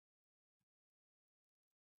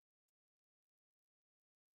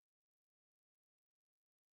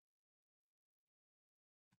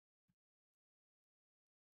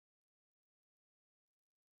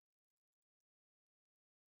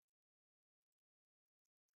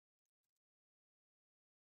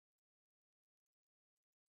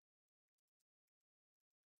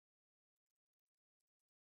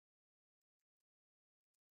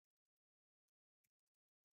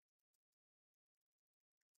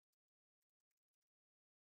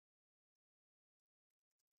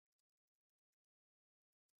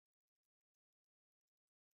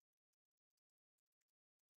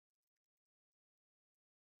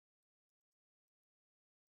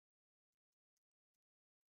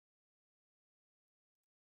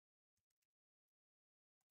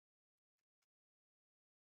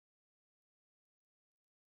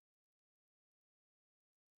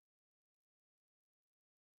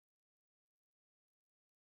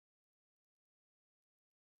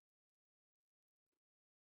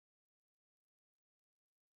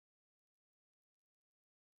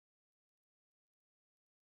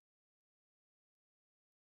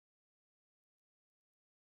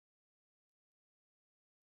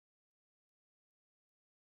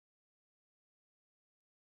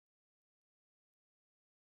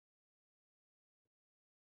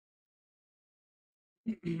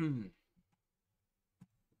What's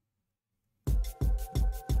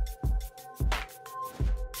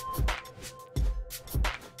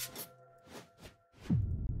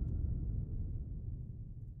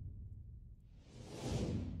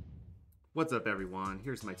up, everyone?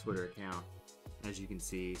 Here's my Twitter account, as you can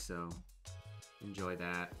see, so enjoy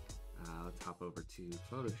that. Let's hop over to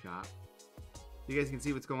Photoshop. You guys can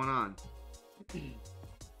see what's going on.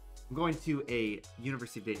 I'm going to a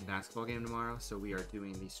University of Dayton basketball game tomorrow, so we are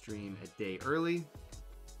doing the stream a day early.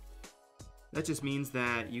 That just means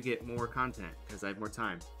that you get more content, because I have more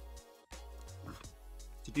time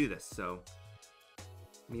to do this. So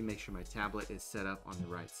let me make sure my tablet is set up on the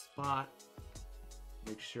right spot.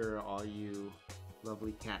 Make sure all you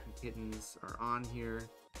lovely cat and kittens are on here.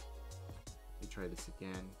 Let me try this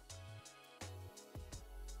again.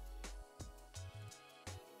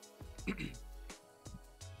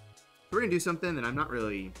 We're going to do something that I'm not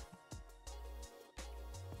really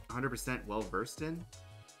 100% well versed in.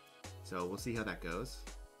 So we'll see how that goes.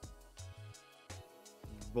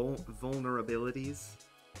 Vulnerabilities.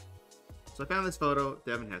 So I found this photo,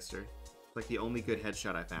 Devin Hester. It's like the only good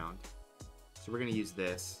headshot I found. So we're going to use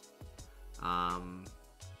this. So I'm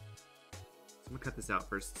going to cut this out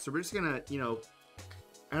first. So we're just going to,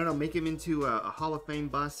 I don't know, make him into a Hall of Fame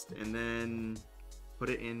bust and then put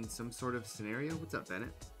it in some sort of scenario. What's up,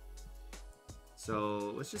 Bennett?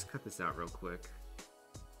 So let's just cut this out real quick.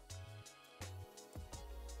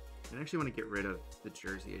 I actually want to get rid of the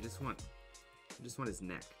jersey. I just want his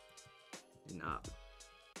neck and up.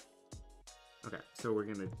 Okay, so we're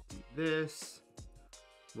going to do this.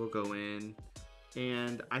 We'll go in.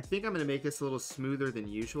 And I think I'm going to make this a little smoother than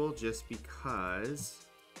usual just because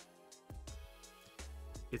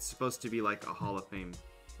it's supposed to be like a Hall of Fame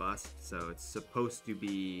bust. So it's supposed to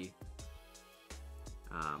be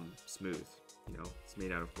smooth. It's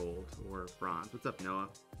made out of gold or bronze. What's up, Noah?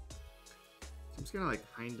 So I'm just going to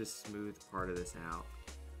like kind of smooth part of this out.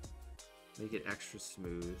 Make it extra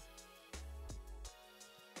smooth.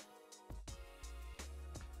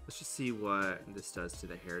 Let's just see what this does to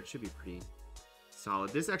the hair. It should be pretty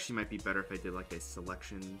solid. This actually might be better if I did like a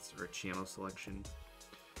selections or a channel selection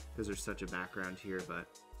because there's such a background here, but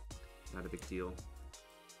not a big deal.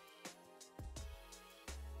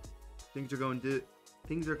 Things are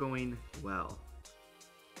going well.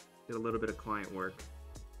 Did a little bit of client work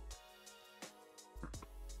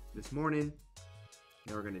this morning.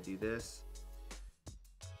 Now we're going to do this.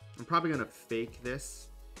 I'm probably going to fake this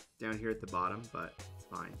down here at the bottom, but it's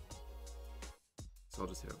fine. So I'll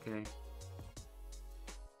just hit OK.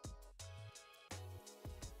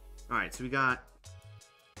 Alright, so we got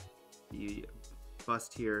the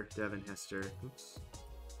bust here, Devin Hester. Oops.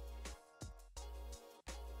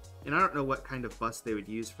 And I don't know what kind of bust they would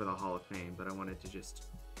use for the Hall of Fame, but I wanted to just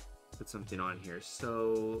put something on here.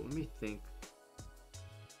 So let me think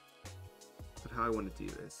about how I want to do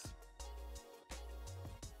this.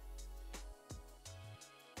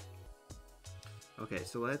 Okay,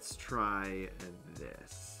 so let's try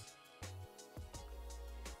this.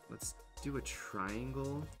 Let's do a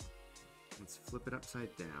triangle. Let's flip it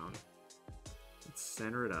upside down. Let's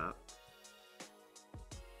center it up.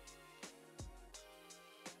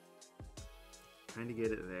 Kind of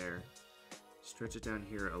get it there. Stretch it down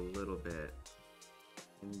here a little bit.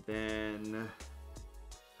 And then,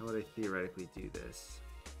 how would I theoretically do this?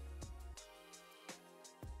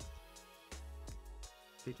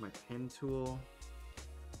 Take my pen tool,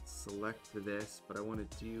 select this, but I want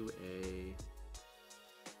to do a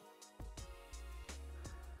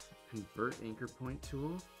convert anchor point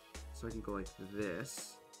tool. So I can go like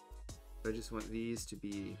this. But I just want these to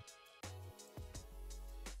be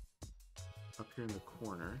up here in the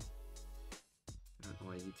corner. I don't know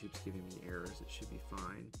why YouTube's giving me errors. It should be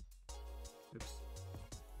fine. Oops.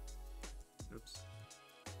 Oops.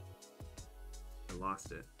 I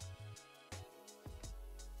lost it.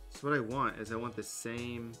 So what I want is I want the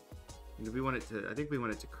same, we want it to, I think we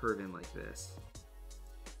want it to curve in like this.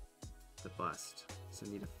 The bust. So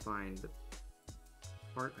I need to find the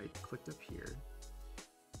part I clicked up here.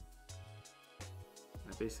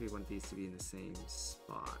 I basically want these to be in the same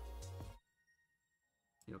spot.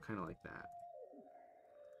 Kind of like that.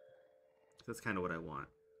 So that's kind of what I want.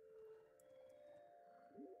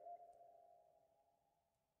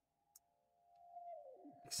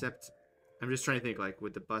 Except, I'm just trying to think, like,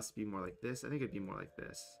 would the bust be more like this? I think it'd be more like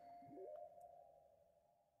this.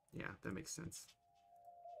 Yeah, that makes sense.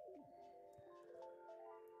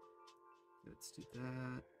 Let's do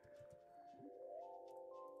that.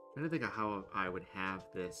 Trying to think of how I would have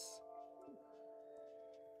this.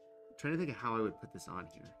 Trying to think of how I would put this on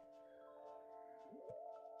here.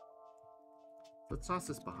 Let's toss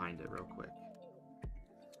this behind it real quick.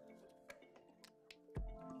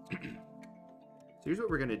 So here's what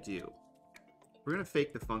we're gonna do. We're gonna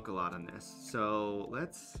fake the funk a lot on this. So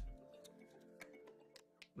let's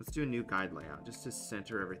do a new guide layout just to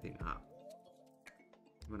center everything up.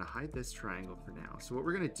 I'm gonna hide this triangle for now. So what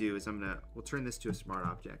we're gonna do is we'll turn this to a smart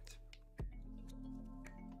object.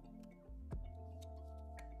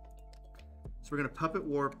 So we're gonna puppet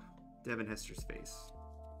warp Devin Hester's face.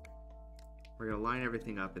 We're gonna line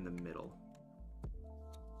everything up in the middle.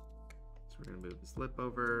 So we're gonna move his lip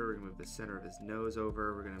over, we're gonna move the center of his nose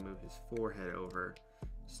over, we're gonna move his forehead over.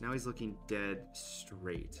 So now he's looking dead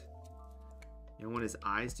straight. You don't want his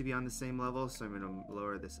eyes to be on the same level, so I'm gonna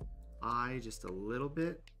lower this eye just a little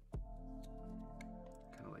bit.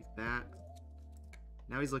 Kind of like that.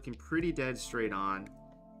 Now he's looking pretty dead straight on.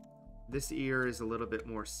 This ear is a little bit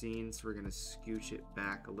more seen, so we're gonna scooch it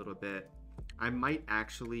back a little bit. I might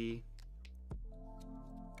actually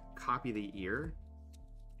copy the ear.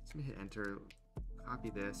 So I'm gonna hit enter, copy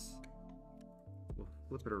this. We'll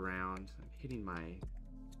flip it around. I'm hitting my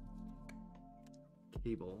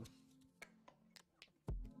cable.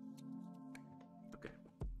 Okay.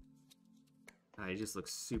 It just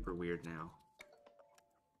looks super weird now.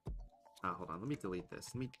 Hold on, let me delete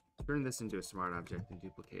this. Let me turn this into a smart object and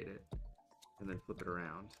duplicate it. And then flip it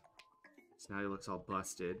around. So now he looks all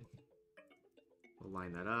busted. We'll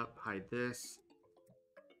line that up, hide this.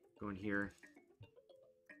 Go in here.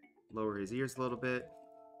 Lower his ears a little bit.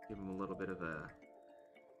 Give him a little bit of a...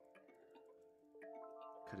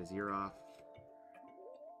 Cut his ear off.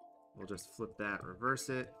 We'll just flip that, reverse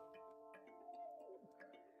it.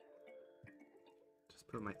 Just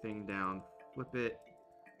put my thing down, flip it,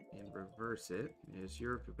 and reverse it. Is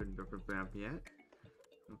your bump yet?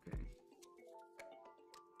 Okay.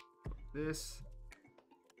 This.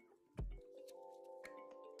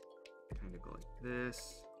 Kind of go like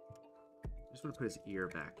this. I just want to put his ear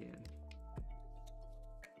back in.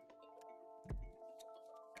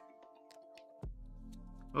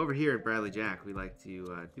 Over here at Bradley Jack, we like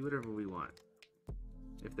to do whatever we want.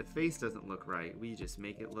 If the face doesn't look right, we just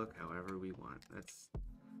make it look however we want. That's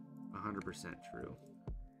 100% true.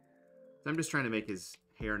 So I'm just trying to make his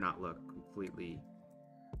hair not look completely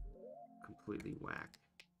whack.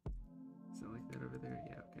 Is that like that over there?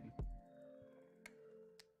 Yeah, okay.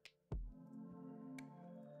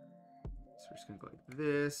 So we're just gonna go like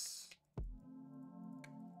this.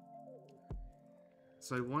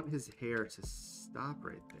 So I want his hair to stop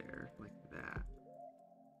right there, like that.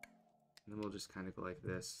 And then we'll just kind of go like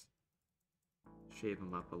this. Shave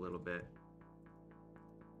him up a little bit.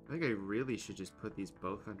 I think I really should just put these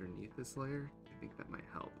both underneath this layer. I think that might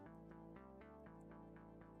help.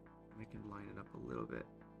 I can line it up a little bit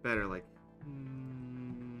better, like...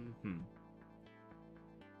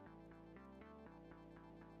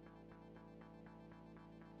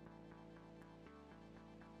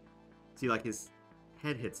 See, like his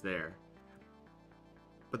head hits there,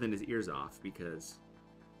 but then his ear's off because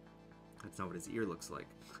that's not what his ear looks like.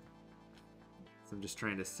 So I'm just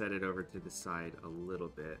trying to set it over to the side a little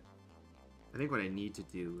bit. I think what I need to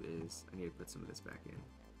do is I need to put some of this back in.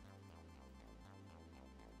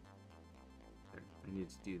 There, I need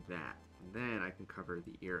to do that. And then I can cover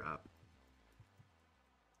the ear up.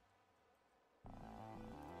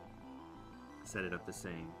 Set it up the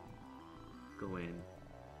same. Go in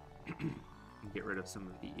and get rid of some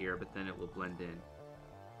of the ear, but then it will blend in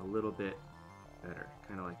a little bit better,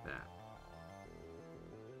 kind of like that.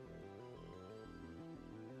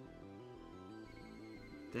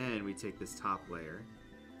 Then we take this top layer,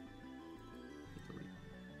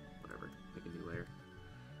 whatever, make a new layer.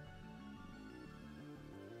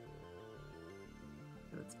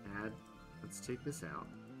 Let's take this out.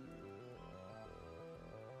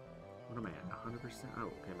 What am I at, 100%? Oh,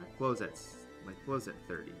 okay, my flow's at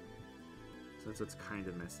 30. So that's what's kind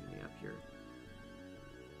of messing me up here.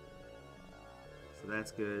 So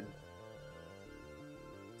that's good.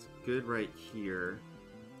 It's good right here.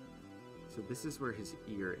 So this is where his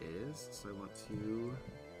ear is. So I want to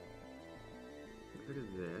get rid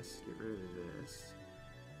of this, get rid of this.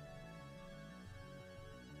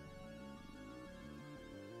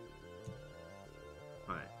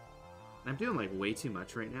 Alright. I'm doing like way too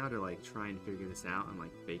much right now to like try and figure this out and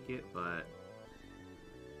like fake it, but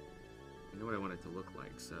I know what I want it to look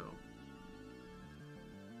like, so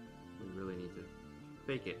we really need to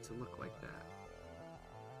fake it to look like that.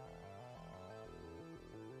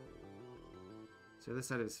 So the other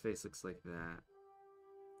side of his face looks like that.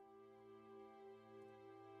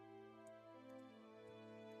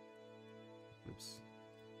 Oops.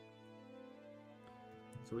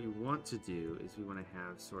 So So what we want to do is we want to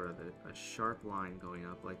have sort of a sharp line going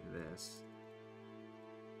up like this.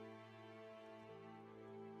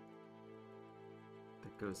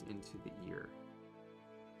 That goes into the ear.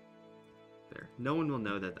 There. No one will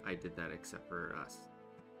know that I did that except for us.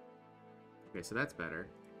 Okay, so that's better.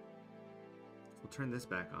 We'll turn this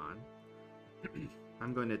back on.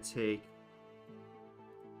 I'm going to take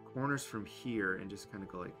corners from here and just kind of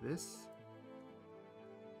go like this.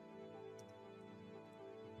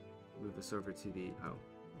 Move this over to the... oh, hold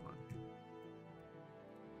on.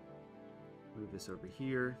 Move this over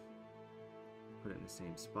here. Put it in the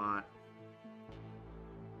same spot.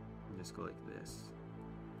 And just go like this.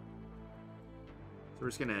 So we're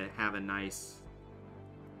just going to have a nice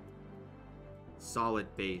solid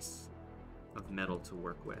base of metal to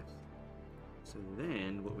work with. So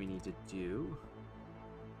then what we need to do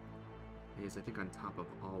is, I think on top of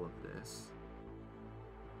all of this,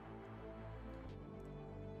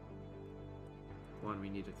 one,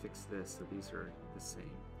 we need to fix this so these are the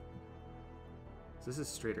same. So this is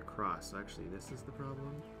straight across, so actually this is the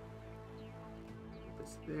problem. Put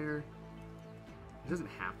this there. It doesn't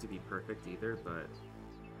have to be perfect either, but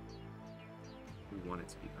we want it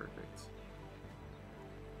to be perfect.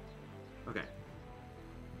 Okay.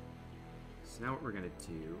 So now what we're going to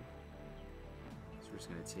do is we're just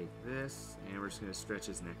going to take this and we're just going to stretch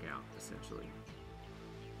his neck out, essentially.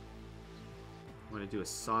 I'm going to do a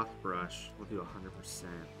soft brush. We'll do 100%.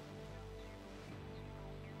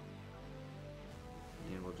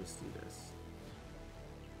 And we'll just do this.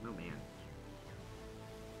 Oh, man.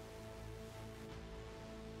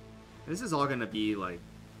 This is all going to be, like,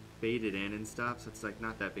 faded in and stuff, so it's, like,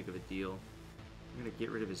 not that big of a deal. I'm going to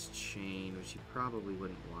get rid of his chain, which he probably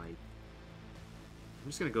wouldn't like. I'm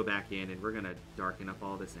just going to go back in, and we're going to darken up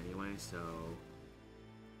all this anyway, so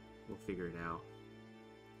we'll figure it out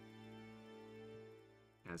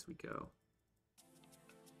as we go.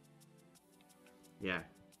 Yeah.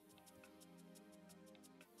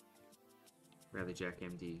 Bradley Jack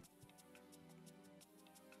MD.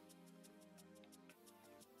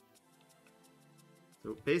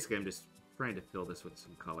 So basically I'm just trying to fill this with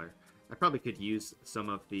some color. I probably could use some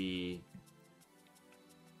of the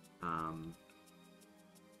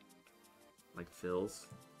like fills,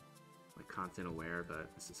 like content aware, but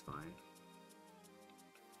this is fine.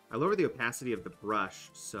 I lower the opacity of the brush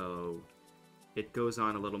so it goes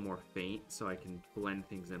on a little more faint, so I can blend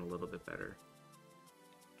things in a little bit better.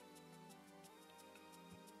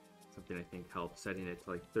 Something I think helps, setting it to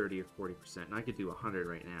like 30 or 40%. And I could do 100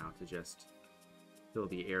 right now to just fill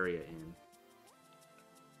the area in.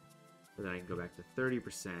 But then I can go back to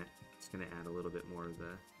 30%. It's going to add a little bit more of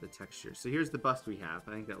the texture. So here's the bust we have.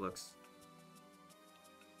 I think that looks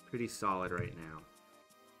pretty solid right now.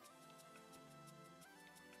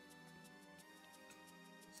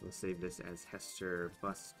 So we'll save this as Hester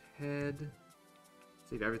bust head.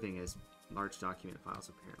 Save everything as large document files,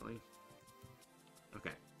 apparently.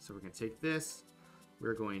 Okay, so we're going to take this.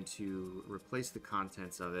 We're going to replace the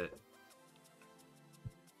contents of it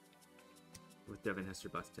with Devin Hester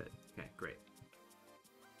bust head. Okay, great.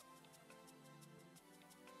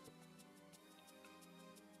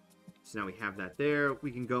 So now we have that there.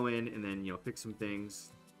 We can go in and then, you know, fix some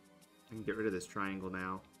things. I can get rid of this triangle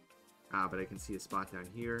now. But I can see a spot down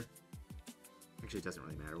here. Actually, it doesn't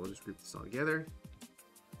really matter. We'll just group this all together.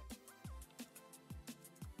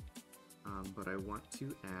 But I want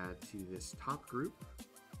to add to this top group.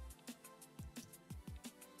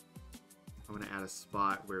 I'm going to add a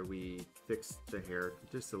spot where we fix the hair,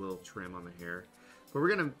 just a little trim on the hair. But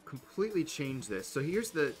we're going to completely change this. So here's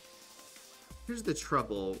the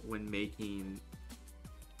trouble when making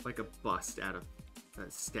like a bust out of a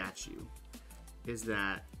statue, is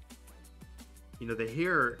that, you know, the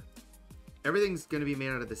hair, everything's going to be made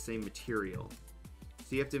out of the same material.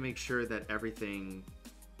 So you have to make sure that everything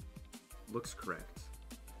looks correct.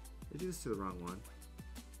 Did I do this to the wrong one?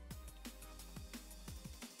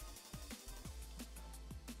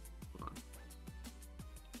 Hold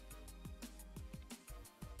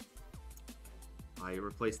on. I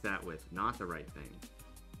replaced that with not the right thing.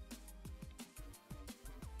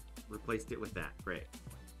 Replaced it with that. Great.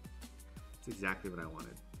 That's exactly what I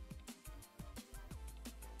wanted.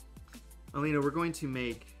 Alina, we're going to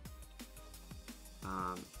make...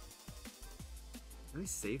 Did I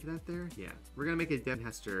save that there? Yeah. We're going to make a Devin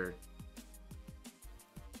Hester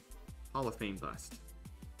Hall of Fame bust.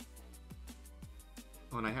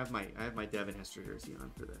 Oh, and I have my Devin Hester jersey on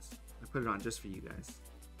for this. I put it on just for you guys.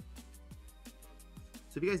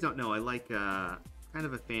 So if you guys don't know, I like kind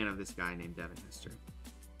of a fan of this guy named Devin Hester.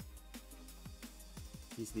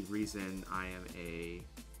 He's the reason I am a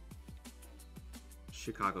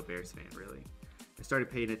Chicago Bears fan, really. I started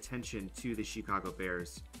paying attention to the Chicago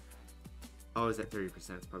Bears. Oh, is that 30%?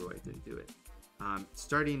 That's probably why I didn't do it.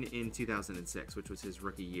 Starting in 2006, which was his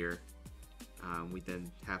rookie year, we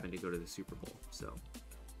then happened to go to the Super Bowl. So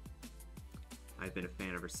I've been a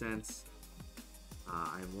fan ever since.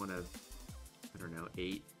 I'm one of, I don't know,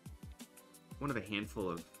 one of a handful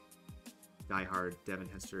of diehard Devin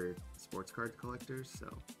Hester sports card collectors.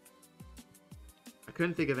 So I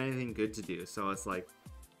couldn't think of anything good to do. So I was like,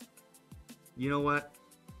 you know what?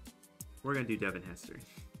 We're going to do Devin Hester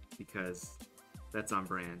because that's on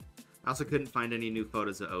brand. I also couldn't find any new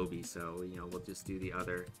photos of Obi, so, you know, we'll just do the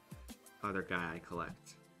other guy I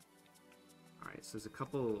collect. Alright, so there's a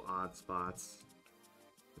couple odd spots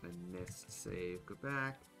that I missed. Save, go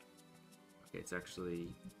back. Okay, it's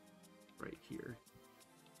actually right here.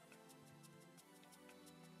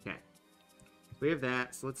 Okay. We have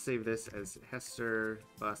that, so let's save this as Hester,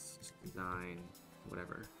 bust, design,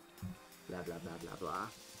 whatever. Blah, blah, blah, blah, blah.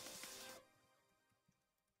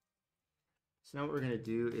 So now what we're going to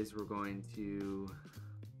do is we're going to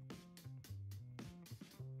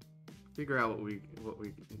figure out what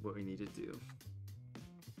we need to do.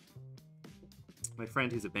 My friend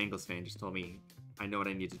who's a Bengals fan just told me I know what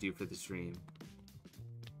I need to do for the stream.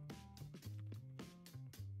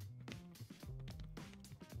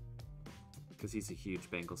 Because he's a huge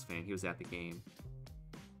Bengals fan. He was at the game.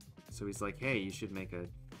 So he's like, hey, you should make a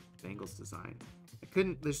Bengals design. I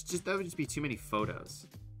couldn't, that would just be too many photos.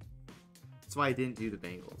 That's why I didn't do the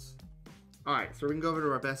Bengals. Alright, so we can go over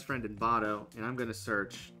to our best friend in Botto, and I'm going to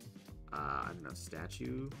search, I don't know,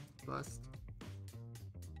 statue bust?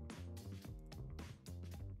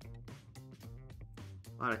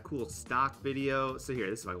 A lot of cool stock video. So here,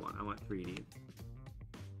 this is what I want. I want 3D.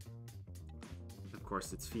 Of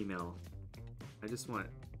course, it's female. I just want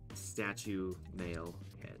statue male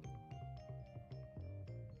head.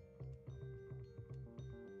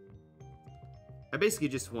 I basically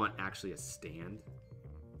just want actually a stand,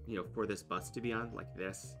 you know, for this bust to be on, like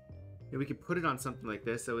this. And we could put it on something like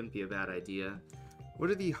this. That wouldn't be a bad idea. What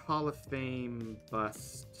are the Hall of Fame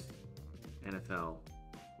bust NFL?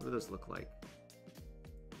 What do those look like?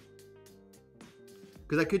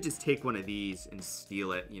 Because I could just take one of these and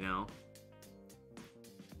steal it, you know?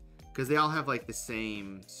 Because they all have like the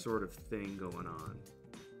same sort of thing going on.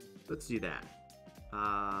 Let's do that.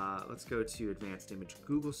 Let's go to advanced image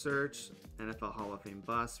Google search, NFL Hall of Fame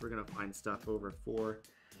bust. We're going to find stuff over 4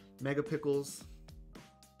 megapixels.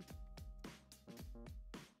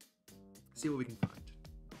 See what we can find.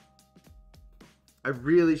 I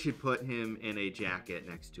really should put him in a jacket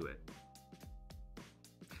next to it.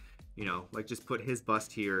 You know, like just put his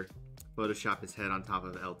bust here, Photoshop his head on top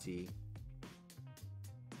of LT. It's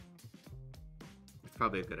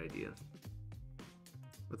probably a good idea.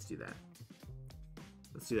 Let's do that.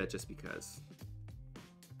 Let's do that just because.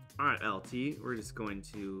 Alright, LT. We're just going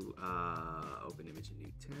to open image in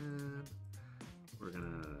new tab. We're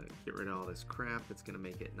going to get rid of all this crap that's going to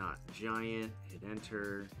make it not giant. Hit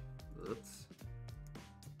enter. Oops.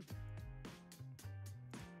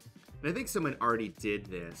 And I think someone already did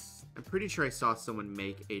this. I'm pretty sure I saw someone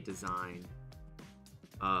make a design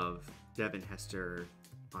of Devin Hester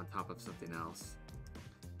on top of something else.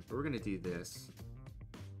 But we're going to do this.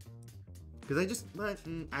 Because I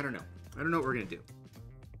don't know. I don't know what we're going to do.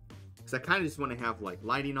 Because I kind of just want to have like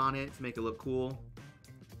lighting on it to make it look cool.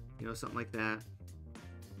 You know, something like that.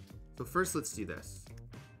 So first let's do this.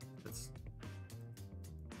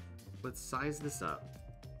 Let's size this up.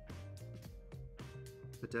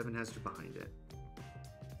 Put Devin Hester behind it.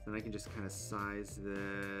 Then I can just kind of size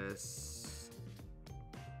this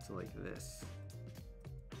to like this.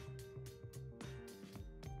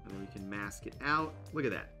 And then we can mask it out. Look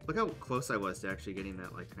at that. Look how close I was to actually getting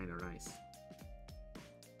that like kind of nice.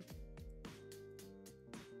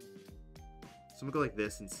 So we'll go like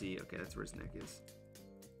this and see. Okay, that's where his neck is.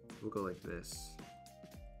 We'll go like this.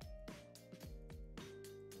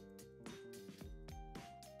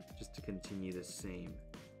 Just to continue the same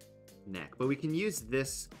neck. But we can use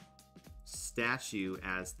this statue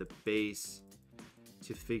as the base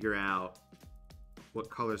to figure out what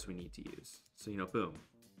colors we need to use. So, you know, boom.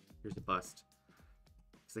 Here's a bust.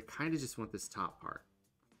 Because I kind of just want this top part.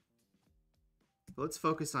 But let's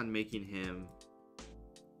focus on making him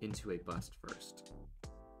into a bust first.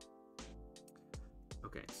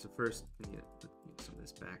 Okay, so first, I need to put some of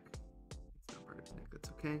this back. It's not part of his neck, that's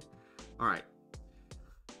okay. All right.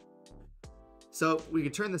 So we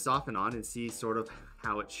can turn this off and on and see sort of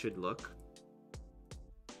how it should look,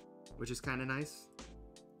 which is kind of nice.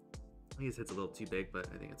 I think his head's a little too big, but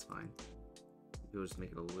I think it's fine. We'll just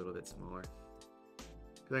make it a little bit smaller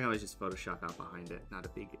I can always just Photoshop out behind it. Not a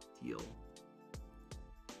big deal.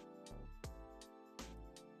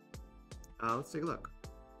 Let's take a look.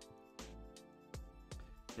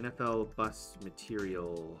 NFL Bust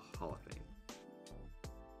Material Hall of Fame.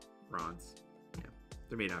 Bronze. Yeah,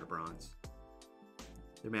 they're made out of bronze.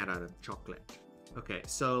 They're made out of chocolate. Okay,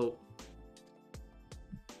 so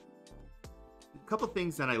a couple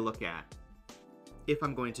things that I look at if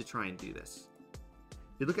I'm going to try and do this.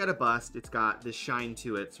 If you look at a bust, it's got this shine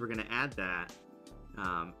to it, so we're going to add that.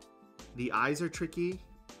 The eyes are tricky,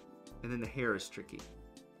 and then the hair is tricky.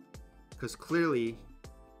 Because clearly,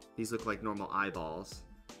 these look like normal eyeballs,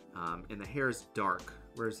 and the hair is dark,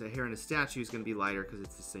 whereas the hair in a statue is going to be lighter because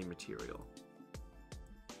it's the same material.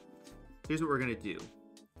 Here's what we're going to do.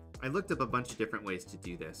 I looked up a bunch of different ways to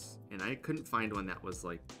do this, and I couldn't find one that was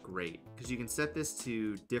like great. Because you can set this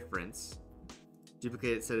to difference,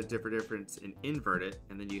 duplicate it, set a different difference, and invert it,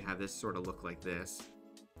 and then you have this sort of look like this.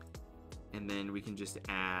 And then we can just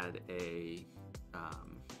add a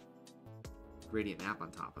gradient map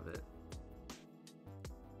on top of it.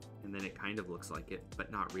 And then it kind of looks like it,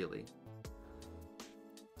 but not really.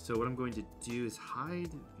 So what I'm going to do is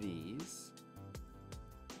hide these.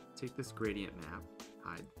 Take this gradient map,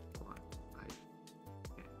 hide, hold on, hide.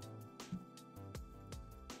 Okay.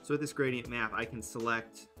 So with this gradient map, I can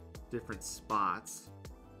select different spots.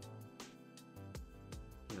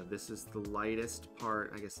 You know, this is the lightest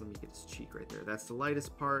part. I guess let me get his cheek right there. That's the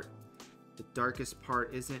lightest part. The darkest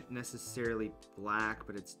part isn't necessarily black,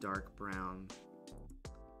 but it's dark brown.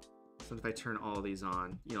 So if I turn all these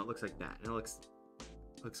on, you know, it looks like that. And it looks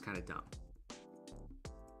kind of dumb.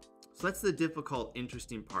 So that's the difficult,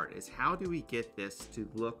 interesting part, is how do we get this to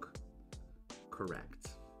look correct?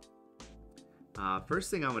 First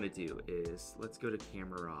thing I want to do is, let's go to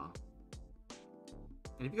Camera Raw.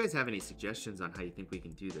 And if you guys have any suggestions on how you think we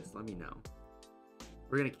can do this, let me know.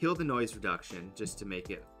 We're going to kill the noise reduction just to make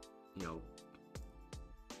it, you know,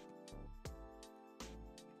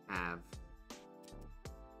 have...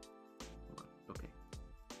 Hold on. Okay.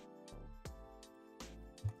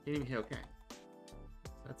 Can't even hit OK.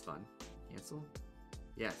 That's fun. Cancel?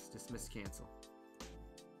 Yes, dismiss cancel.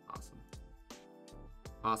 Awesome.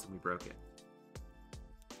 Awesome, we broke it.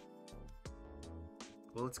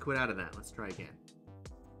 Well, let's quit out of that. Let's try again.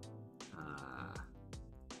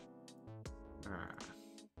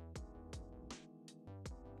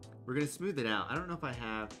 We're going to smooth it out. I don't know if I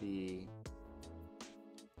have the...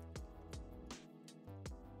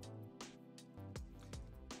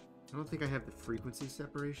 I don't think I have the frequency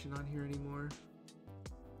separation on here anymore.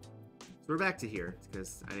 So we're back to here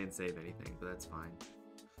because I didn't save anything, but that's fine.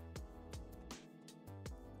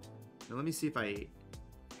 Now let me see if I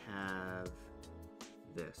have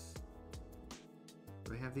this.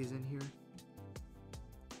 Do I have these in here?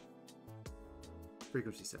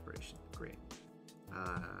 Frequency separation, great.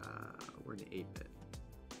 We're in the 8-bit.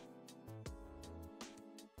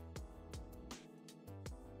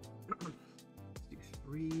 Let's do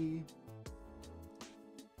 3.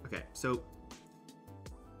 Okay, so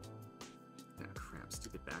crap,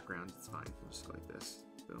 stupid background. It's fine. We'll just go like this.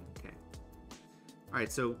 Boom. Okay. All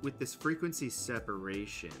right. So with this frequency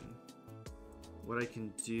separation, what I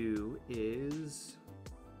can do is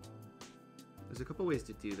there's a couple ways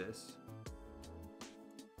to do this.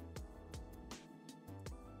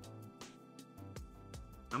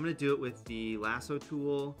 I'm going to do it with the lasso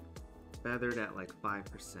tool feathered at like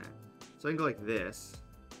 5%. So I can go like this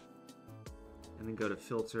and then go to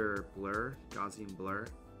filter blur, Gaussian blur,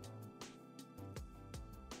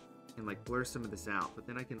 and like blur some of this out. But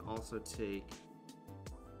then I can also take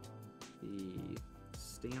the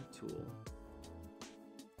stamp tool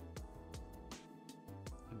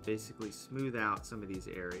and basically smooth out some of these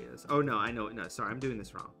areas. Oh no, I know, no, sorry, I'm doing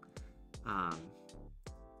this wrong.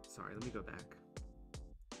 Sorry, let me go back.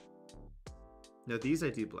 No, these I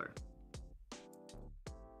do blur.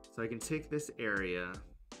 So I can take this area,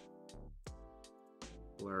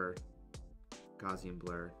 blur, Gaussian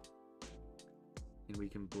blur, and we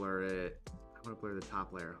can blur it. I want to blur the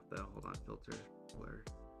top layer though. Hold on, filter, blur,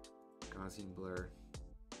 Gaussian blur.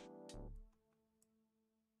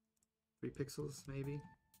 3 pixels maybe.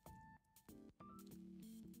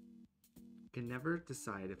 Can never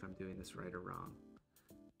decide if I'm doing this right or wrong.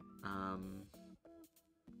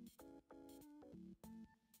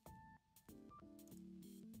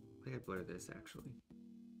 I think I blur this actually.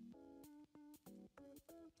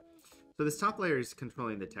 So this top layer is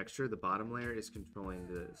controlling the texture, the bottom layer is controlling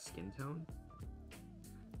the skin tone.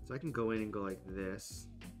 So I can go in and go like this,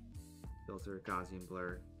 filter, Gaussian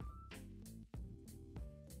blur.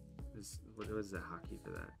 What was the hotkey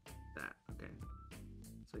for that? That, okay.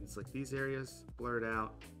 So I can select these areas, blur it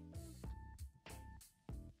out.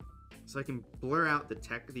 So I can blur out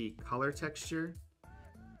the color texture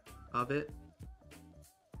of it.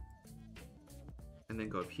 And then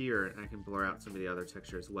go up here and I can blur out some of the other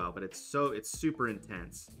texture as well. But it's super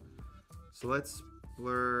intense. So let's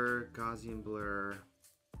blur, Gaussian blur.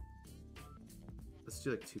 Let's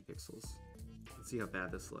do like 2 pixels. Let's see how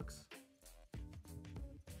bad this looks.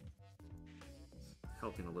 It's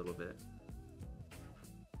helping a little bit.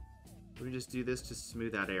 We can just do this to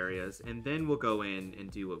smooth out areas, and then we'll go in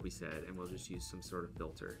and do what we said, and we'll just use some sort of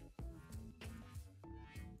filter.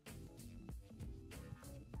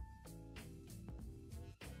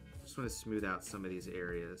 Just want to smooth out some of these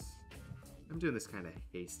areas. I'm doing this kind of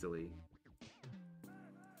hastily.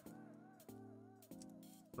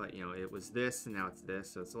 But, you know, it was this, and now it's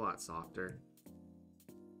this, so it's a lot softer.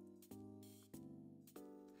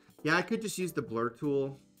 Yeah, I could just use the blur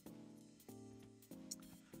tool.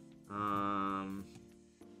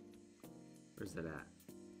 Where's that at?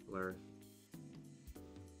 Blur.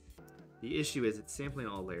 The issue is it's sampling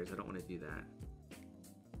all layers. I don't want to do that.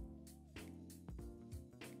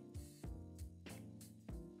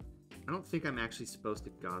 I don't think I'm actually supposed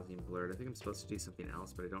to Gaussian blur it. I think I'm supposed to do something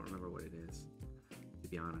else, but I don't remember what it is, to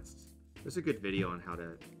be honest. There's a good video on how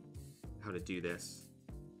to do this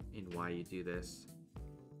and why you do this.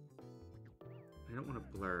 I don't want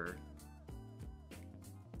to blur.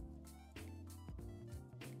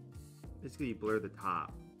 Basically, you blur the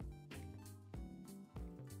top.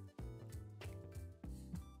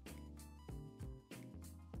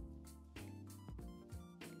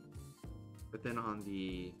 But then on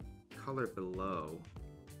the color below,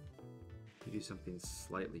 you do something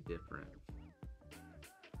slightly different.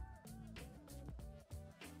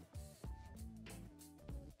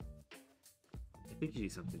 I think you do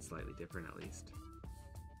something slightly different at least.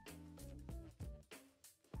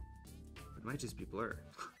 It might just be blur.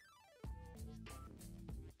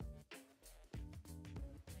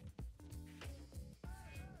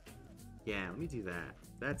 Yeah, let me do that.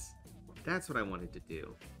 That's what I wanted to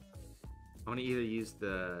do. I want to either use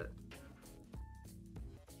the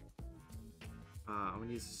I want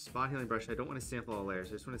to use the spot healing brush. I don't want to sample all layers.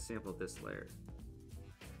 I just want to sample this layer.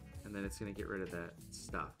 And then it's going to get rid of that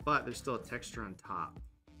stuff. But there's still a texture on top.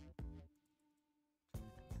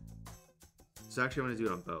 So actually I want to do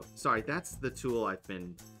it on both. Sorry, that's the tool I've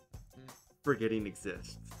been forgetting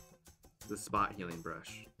exists. The spot healing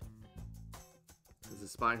brush. Because the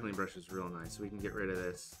spot healing brush is real nice. So we can get rid of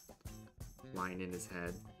this line in his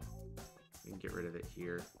head. We can get rid of it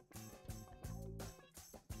here.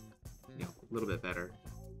 You know, a little bit better.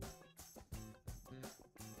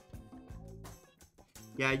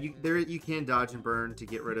 Yeah, you can dodge and burn to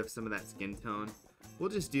get rid of some of that skin tone. We'll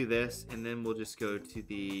just do this, and then we'll just go to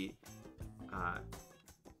the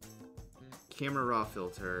camera raw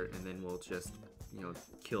filter, and then we'll just, you know,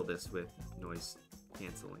 kill this with noise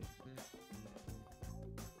canceling.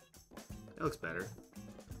 That looks better.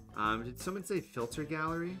 Did someone say filter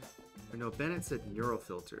gallery? Or no, Bennett said neural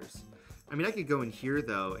filters. I mean, I could go in here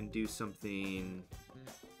though and do something.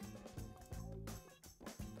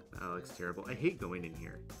 That looks terrible. I hate going in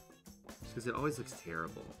here because it always looks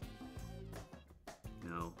terrible.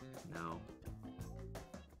 No, no.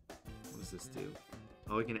 What does this do?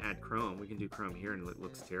 Oh, we can add chrome. We can do chrome here and it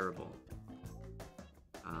looks terrible.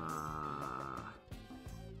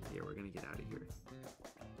 Yeah, we're gonna get out of here.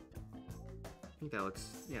 I think that looks,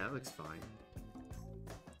 yeah, that looks fine.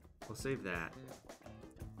 We'll save that.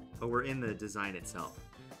 But we're in the design itself.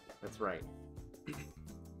 That's right.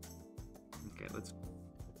 Okay, let's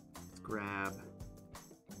grab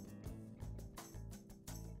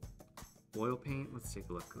oil paint. Let's take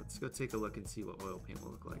a look. Let's go take a look and see what oil paint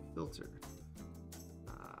will look like. Filter.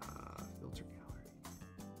 Filter gallery.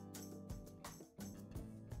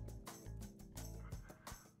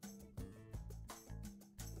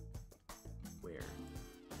 Where?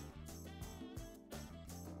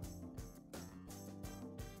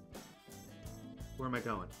 Where am I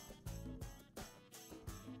going?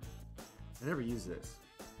 I never use this.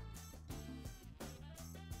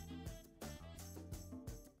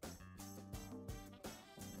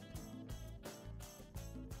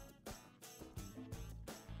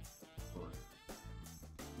 Hold on.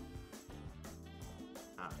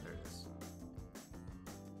 Ah, there it is.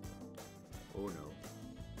 Oh no.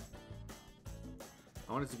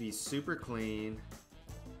 I want it to be super clean.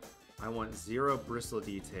 I want 0 bristle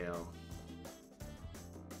detail.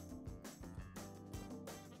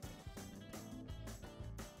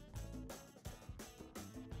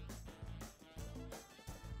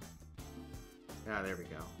 Ah, there we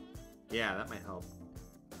go. Yeah, that might help.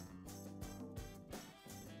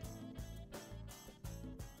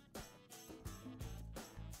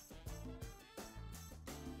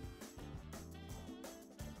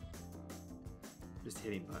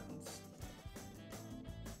 hitting buttons.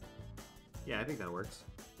 Yeah, I think that works.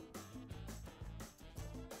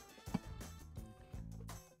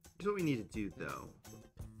 Here's what we need to do, though.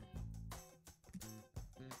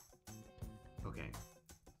 Okay.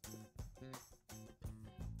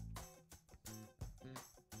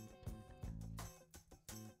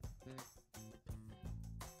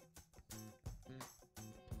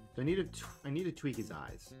 So I need to tweak his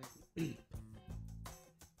eyes. In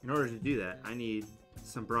order to do that, I need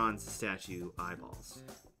some bronze statue eyeballs.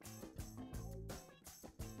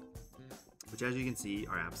 Which, as you can see,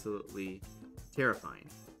 are absolutely terrifying.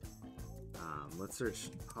 Let's search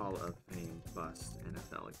Hall of Fame bust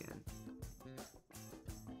NFL again.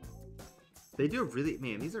 They do a really,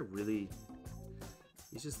 man, these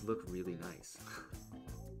just look really nice.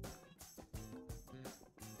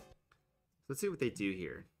 Let's see what they do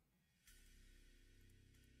here.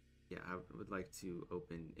 Yeah, I would like to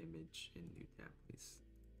open image in new tab, please.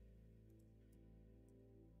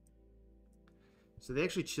 So they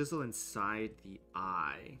actually chisel inside the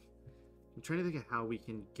eye. I'm trying to think of how we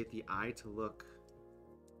can get the eye to look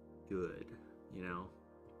good, you know?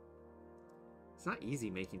 It's not easy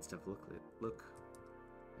making stuff look,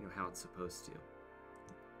 you know, how it's supposed to.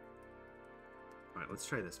 All right, let's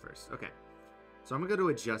try this first. Okay, so I'm gonna go to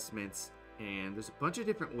adjustments, and there's a bunch of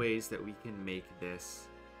different ways that we can make this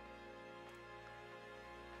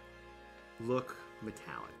look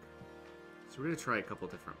metallic. So we're gonna try a couple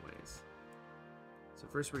different ways. So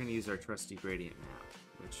first we're gonna use our trusty gradient map,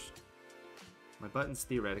 which my buttons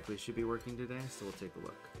theoretically should be working today, so we'll take a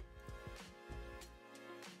look.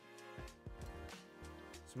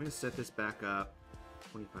 So I'm gonna set this back up,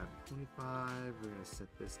 25 to 25. We're gonna set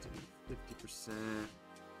this to be 50%.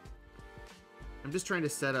 I'm just trying to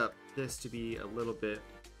set up this to be a little bit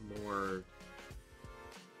more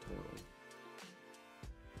tonal.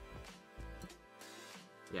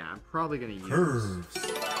 Yeah, I'm probably gonna use curves.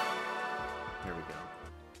 There we go.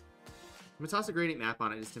 I'm gonna toss a gradient map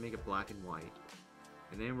on it just to make it black and white.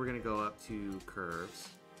 And then we're gonna go up to curves.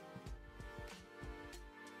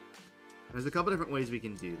 There's a couple different ways we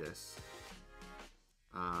can do this.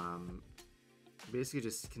 Basically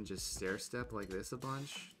can just stair step like this a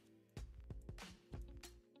bunch.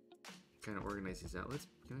 Kind of organize these out. Let's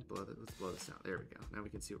blow this out. There we go. Now we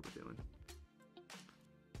can see what we're doing.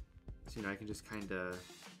 So, you know, I can just kind of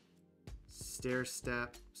stair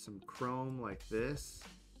step some chrome like this,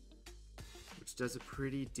 which does a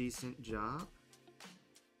pretty decent job.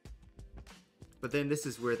 But then this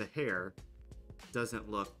is where the hair doesn't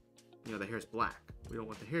look, you know, the hair's black. We don't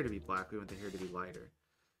want the hair to be black, we want the hair to be lighter.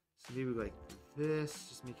 So maybe like this,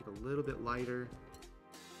 just make it a little bit lighter.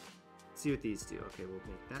 Let's see what these do. Okay, we'll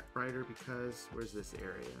make that brighter because, where's this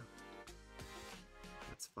area?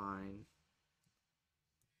 That's fine.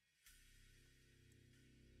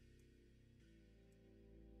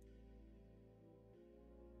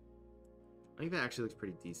 I think that actually looks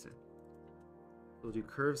pretty decent. We'll do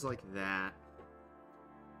curves like that.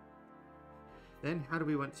 Then how do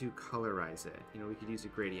we want to colorize it? You know, we could use a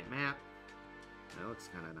gradient map. That looks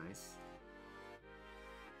kind of nice.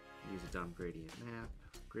 Use a dumb gradient map.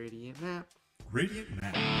 Gradient map. Gradient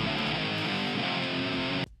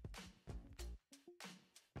map.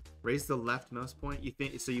 Raise the leftmost point. You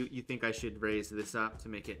think so? You think I should raise this up to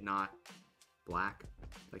make it not black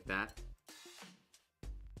like that?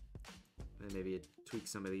 And maybe tweak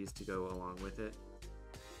some of these to go along with it.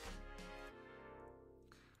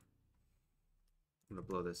 I'm gonna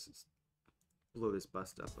blow this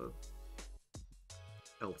bust up of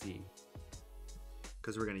LT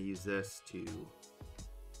because we're gonna use this to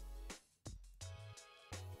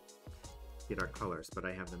get our colors, but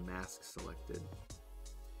I have the mask selected.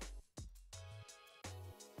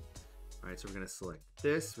 Alright, so we're gonna select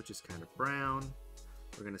this, which is kind of brown.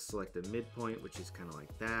 We're gonna select a midpoint, which is kind of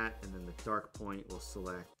like that, and then the dark point we'll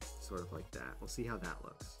select sort of like that. We'll see how that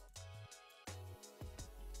looks.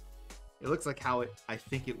 It looks like how I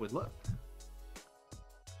think it would look,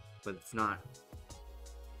 but it's not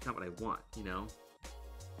what I want, you know?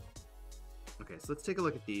 Okay, so let's take a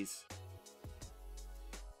look at these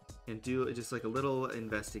and do just like a little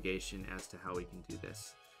investigation as to how we can do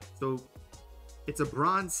this. So it's a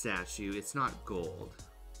bronze statue, it's not gold.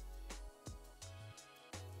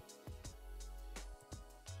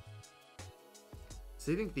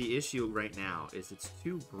 So I think the issue right now is it's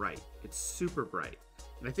too bright. It's super bright.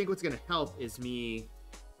 And I think what's going to help is me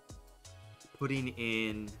putting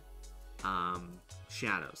in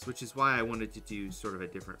shadows, which is why I wanted to do sort of a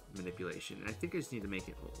different manipulation. And I think I just need to make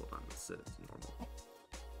it, hold on, let's set it to normal.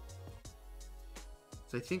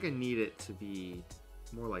 So I think I need it to be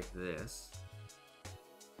more like this.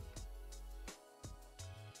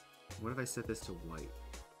 What if I set this to white?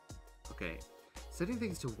 Okay, setting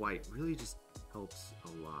things to white really just helps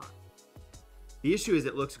a lot. The issue is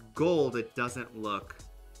it looks gold, it doesn't look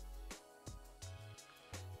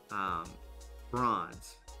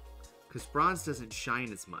bronze. Because bronze doesn't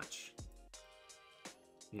shine as much.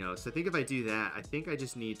 You know, so I think if I do that, I think I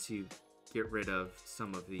just need to get rid of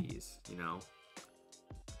some of these, you know?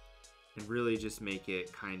 And really just make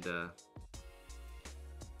it kind of...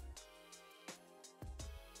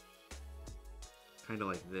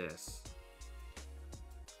 like this.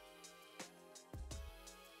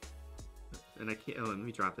 And I can't... Oh, let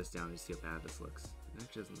me drop this down and see how bad this looks. It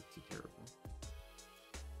actually doesn't look too terrible.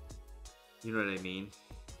 You know what I mean?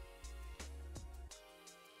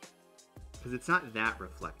 Because it's not that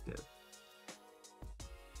reflective.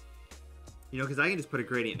 You know, because I can just put a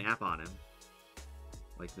gradient map on him.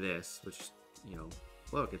 Like this, which, you know,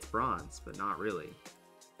 look, it's bronze, but not really.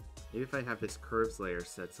 Maybe if I have this curves layer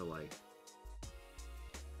set to like...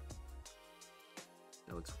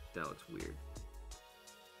 That looks weird.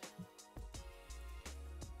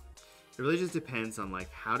 It really just depends on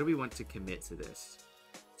like, how do we want to commit to this?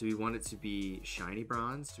 Do we want it to be shiny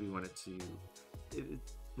bronze? Do we want it to...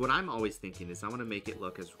 What I'm always thinking is I want to make it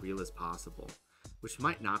look as real as possible, which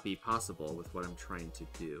might not be possible with what I'm trying to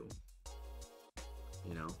do.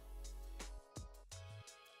 You know?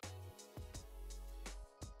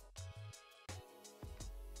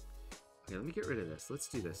 Okay, let me get rid of this. Let's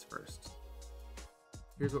do this first.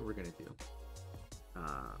 Here's what we're gonna do.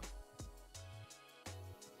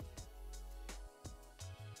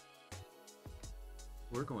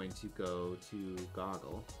 We're going to go to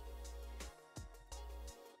Goggle.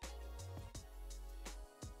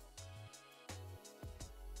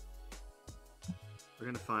 We're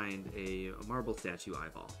gonna find a marble statue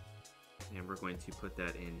eyeball, and we're going to put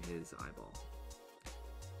that in his eyeball.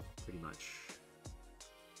 Pretty much.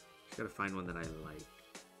 Just gotta find one that I like.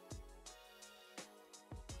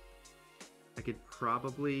 I could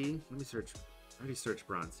probably, let me search. I already searched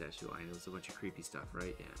bronze statue eye, and it was a bunch of creepy stuff,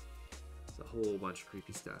 right? Yeah. It's a whole bunch of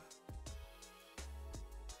creepy stuff.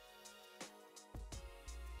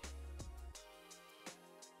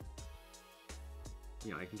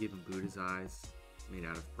 You know, I can give him Buddha's eyes, made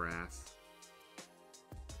out of brass.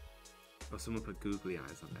 Oh, someone put googly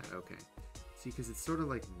eyes on that. Okay. See, because it's sort of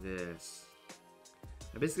like this.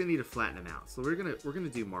 I basically need to flatten them out. So we're gonna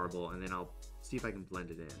do marble, and then I'll see if I can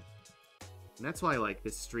blend it in. And that's why, like,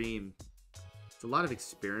 this stream, it's a lot of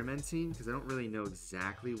experimenting, because I don't really know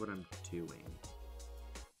exactly what I'm doing.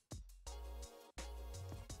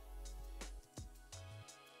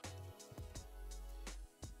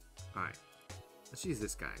 Alright, let's use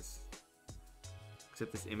this, guys.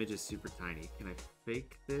 Except this image is super tiny. Can I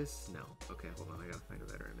fake this? No. Okay, hold on, I gotta find a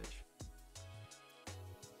better image.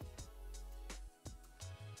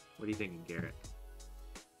 What are you thinking, Garrett?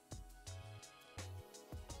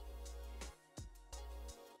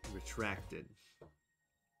 Retracted.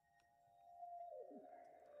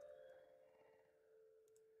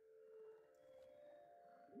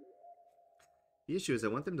 The issue is I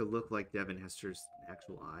want them to look like Devin Hester's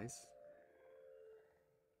actual eyes.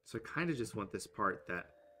 So I kind of just want this part that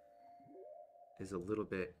is a little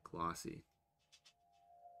bit glossy.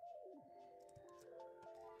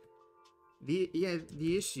 The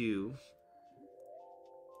issue...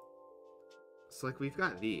 So like we've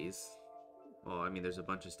got these. Well, I mean, there's a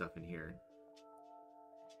bunch of stuff in here.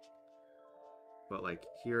 But, like,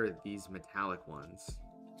 here are these metallic ones.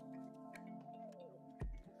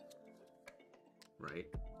 Right?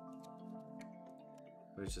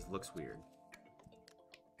 But it just looks weird.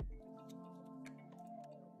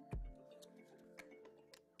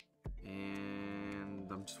 And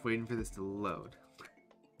I'm just waiting for this to load.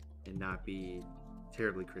 And not be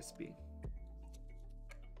terribly crispy.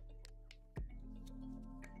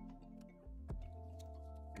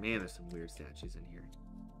 Man, there's some weird statues in here.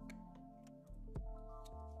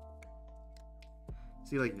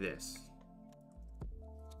 See, like this.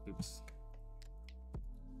 Oops.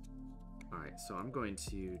 Alright, so I'm going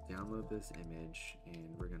to download this image,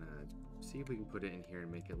 and we're gonna see if we can put it in here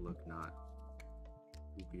and make it look not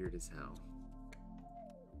weird as hell.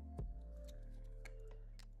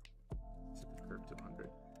 Set the curve to 100.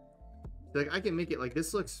 So, like, I can make it, like,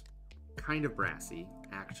 this looks kind of brassy,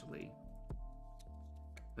 actually.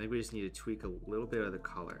 I think we just need to tweak a little bit of the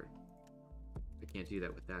color. I can't do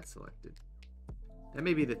that with that selected. That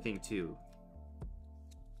may be the thing too.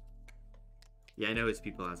 Yeah, I know his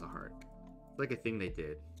people has a heart. It's like a thing they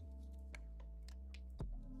did.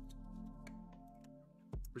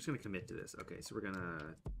 We're just gonna commit to this. Okay, so we're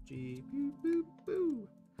gonna G boop boop boo.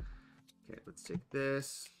 Okay, let's take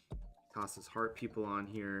this. Toss this heart people on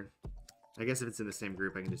here. I guess if it's in the same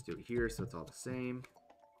group, I can just do it here, so it's all the same.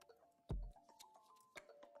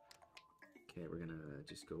 Okay, we're gonna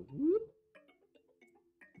just go whoop.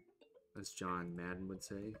 As John Madden would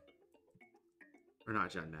say. Or not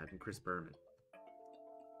John Madden, Chris Berman.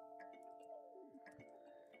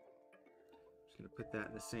 Just gonna put that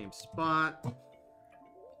in the same spot.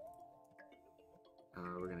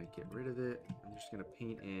 We're gonna get rid of it. I'm just gonna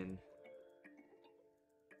paint in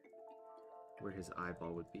where his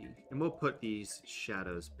eyeball would be. And we'll put these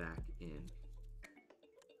shadows back in.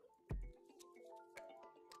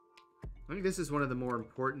 I think this is one of the more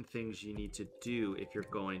important things you need to do if you're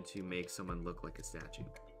going to make someone look like a statue.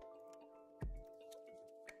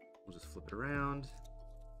 We'll just flip it around.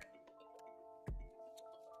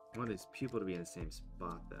 I want his pupil to be in the same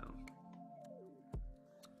spot, though.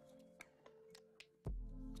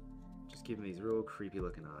 Just give him these real creepy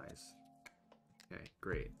looking eyes. Okay,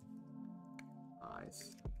 great.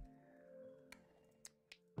 Eyes.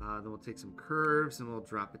 Then we'll take some curves and we'll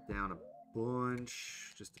drop it down a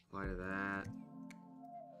bunch. Just apply to that.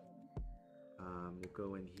 We'll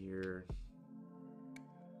go in here.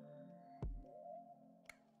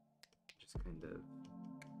 Just kind of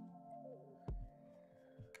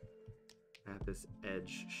add this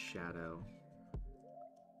edge shadow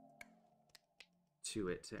to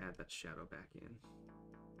it to add that shadow back in.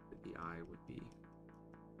 That the eye would be.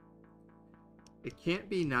 It can't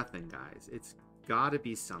be nothing, guys. It's gotta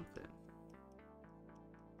be something.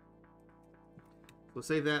 We'll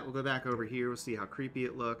save that. We'll go back over here. We'll see how creepy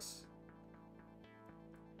it looks.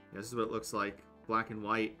 Yeah, this is what it looks like. Black and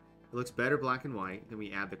white. It looks better black and white. Then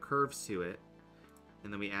we add the curves to it.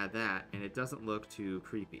 And then we add that. And it doesn't look too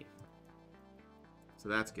creepy. So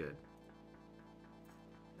that's good.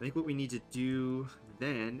 I think what we need to do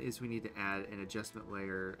then is we need to add an adjustment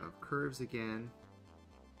layer of curves again.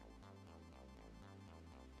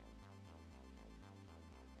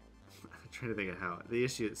 Trying to think of how the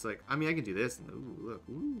issue is like. I mean, I can do this and ooh, look,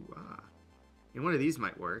 ooh, ah. And one of these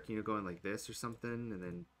might work, you know, going like this or something, and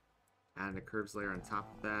then adding a curves layer on top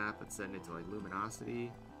of that, but setting it to like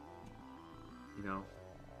luminosity, you know.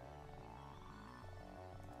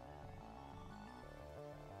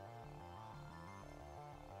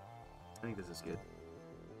 I think this is good.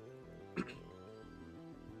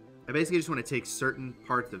 I basically just want to take certain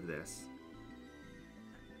parts of this,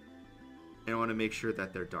 and I want to make sure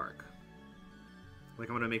that they're dark. Like,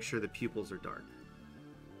 I want to make sure the pupils are dark.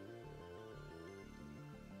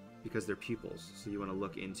 Because they're pupils. So you want to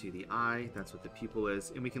look into the eye. That's what the pupil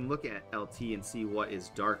is. And we can look at LT and see what is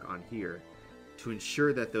dark on here to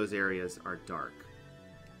ensure that those areas are dark.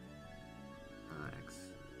 X.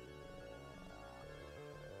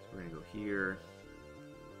 So we're going to go here.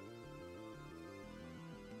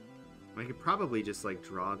 I could probably just, like,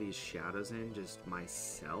 draw these shadows in just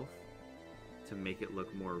myself to make it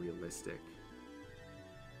look more realistic.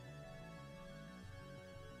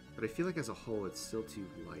 But I feel like as a whole, it's still too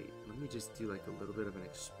light. Let me just do like a little bit of an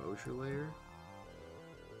exposure layer.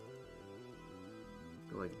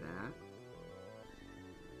 Go like that.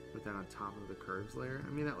 Put that on top of the curves layer.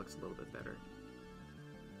 I mean, that looks a little bit better.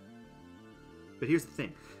 But here's the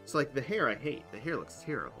thing. So like the hair I hate. The hair looks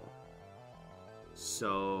terrible.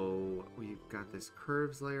 So we've got this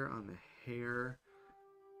curves layer on the hair.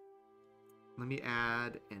 Let me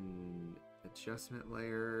add an adjustment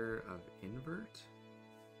layer of invert.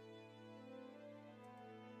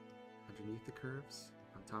 Underneath the curves,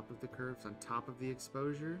 on top of the curves, on top of the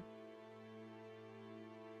exposure.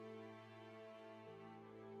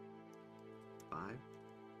 Five.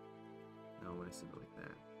 No, when I send it like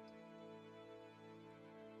that.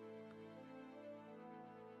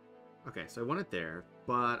 Okay, so I want it there,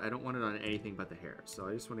 but I don't want it on anything but the hair. So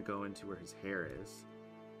I just want to go into where his hair is.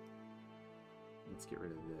 Let's get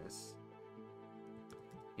rid of this.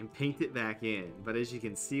 And paint it back in. But as you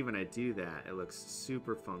can see when I do that, it looks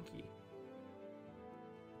super funky.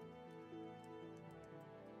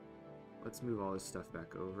 Let's move all this stuff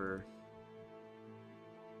back over.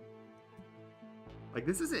 Like,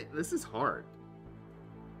 this is hard.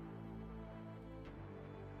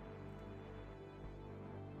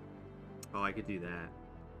 Oh, I could do that.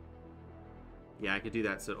 Yeah, I could do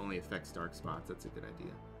that so it only affects dark spots. That's a good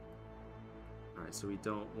idea. Alright, so we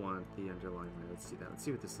don't want the underlying layer. Let's see that. Let's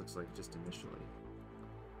see what this looks like just initially.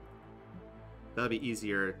 That'll be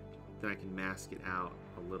easier. Then I can mask it out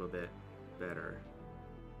a little bit better.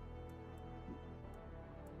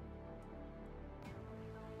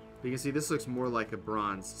 But you can see this looks more like a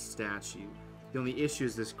bronze statue. The only issue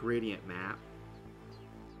is this gradient map.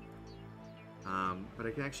 But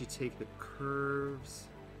I can actually take the curves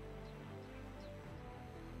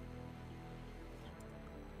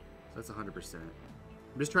So that's 100%.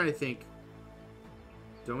 I'm just trying to think.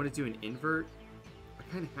 Do I want to do an invert? I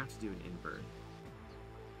kind of have to do an invert.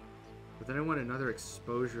 But then I want another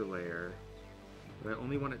exposure layer. But I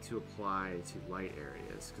only want it to apply to light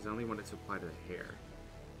areas, because I only want it to apply to the hair.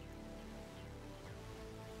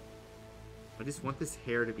 I just want this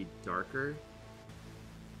hair to be darker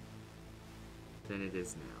than it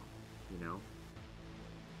is now, you know?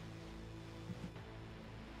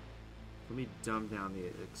 Let me dumb down the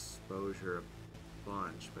exposure a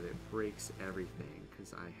bunch, but it breaks everything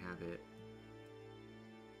because I have it.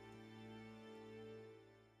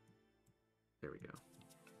 There we go.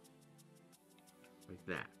 Like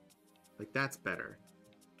that. Like that's better.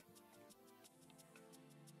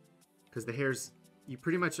 Because the hair's, I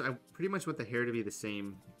pretty much want the hair to be the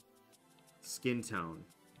same skin tone,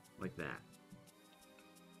 like that.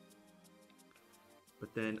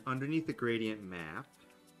 But then underneath the gradient map,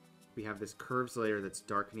 we have this curves layer that's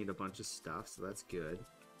darkening a bunch of stuff, so that's good.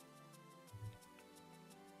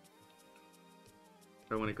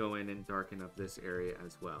 I want to go in and darken up this area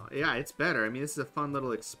as well. Yeah, it's better. I mean, this is a fun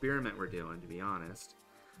little experiment we're doing, to be honest.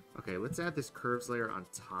 Okay, let's add this curves layer on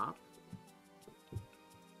top.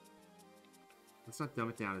 Let's not dumb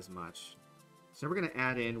it down as much. So we're going to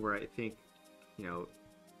add in where I think, you know,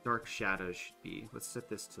 dark shadows should be. Let's set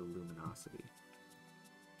this to luminosity.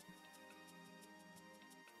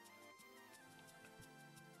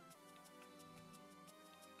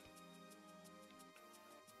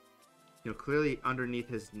 You know, clearly underneath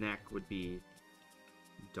his neck would be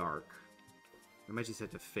dark. I might just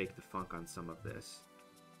have to fake the funk on some of this.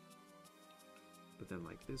 But then,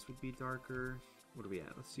 like, this would be darker. What are we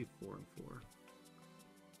at? Let's do 4 and 4.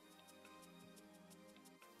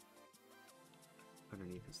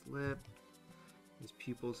 Underneath his lip. His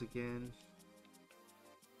pupils again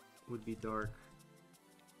would be dark.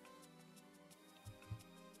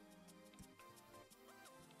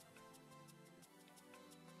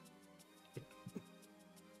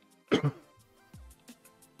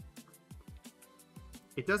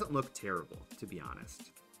 It doesn't look terrible, to be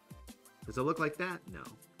honest. Does it look like that? No.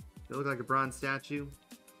 Does it look like a bronze statue?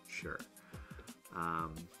 Sure.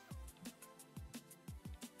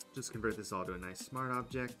 Just convert this all to a nice smart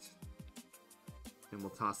object. And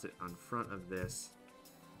we'll toss it on front of this.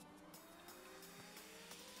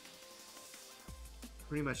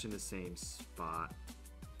 Pretty much in the same spot.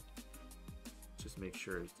 Just make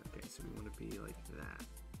sure. Okay, so we want to be like that.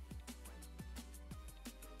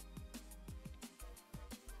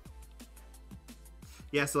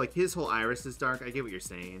 Yeah, so like his whole iris is dark. I get what you're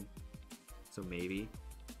saying. So maybe.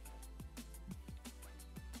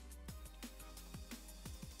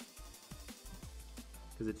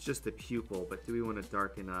 Because it's just the pupil, but do we want to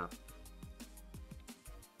darken up?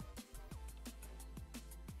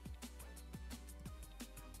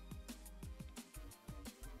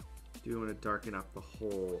 Do we want to darken up the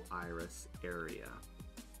whole iris area?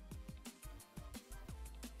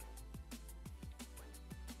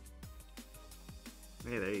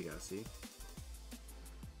 Hey, there you go, see?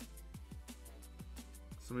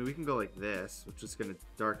 So I mean, we can go like this, which is going to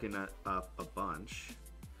darken it up a bunch.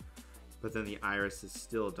 But then the iris is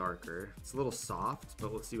still darker. It's a little soft,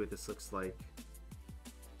 but we'll see what this looks like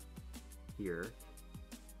here.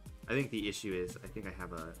 I think the issue is, I think I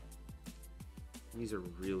have a... These are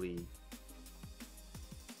really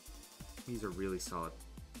solid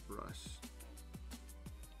brush.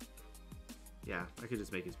 Yeah, I could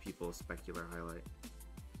just make his pupil a specular highlight.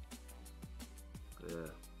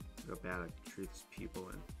 Ugh, look how bad I treat this pupil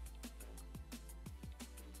in.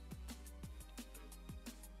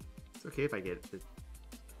 It's okay if I get the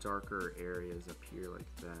darker areas up here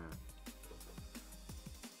like that.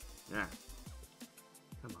 Yeah.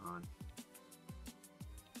 Come on.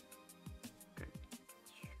 Okay.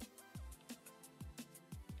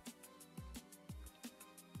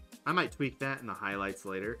 I might tweak that in the highlights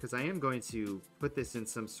later, because I am going to put this in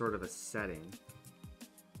some sort of a setting.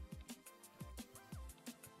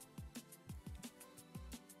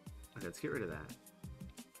 Okay, let's get rid of that.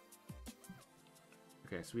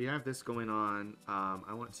 Okay, so we have this going on.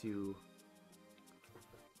 I want to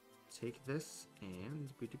take this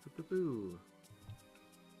and boo-doo-boo-boo-boo.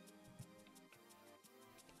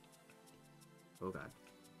 Oh god.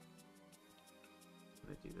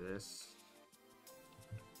 I'm gonna do this.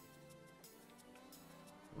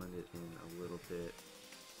 Blend it in a little bit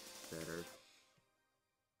better.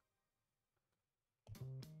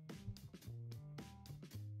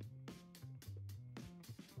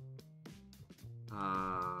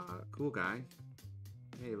 Cool guy.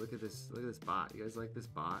 Hey, look at this bot. You guys like this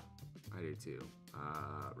bot? I do too.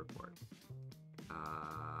 Report.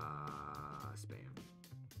 Spam.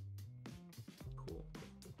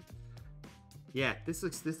 Yeah, this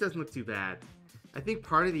doesn't look too bad. I think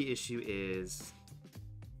part of the issue is,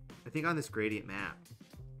 I think on this gradient map,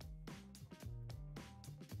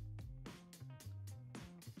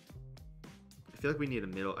 I feel like we need a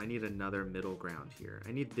middle. I need another middle ground here.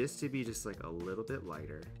 I need this to be just like a little bit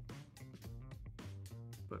lighter,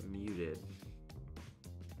 but muted.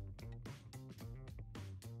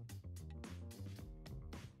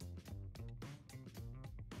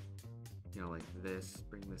 You know, like this.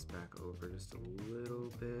 Bring this back over just a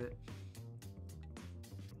little bit.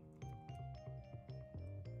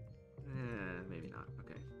 Maybe not.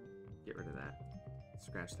 Okay. Get rid of that.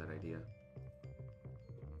 Scratch that idea.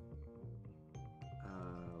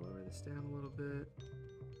 Lower this down a little bit.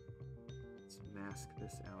 Let's mask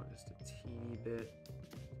this out just a teeny bit.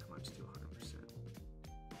 Come on, just do 100%.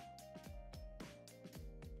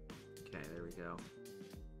 Okay, there we go.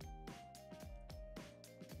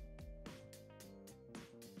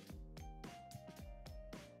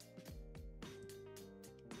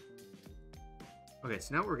 Okay,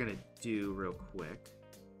 so now what we're gonna do real quick,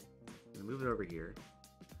 I'm gonna move it over here.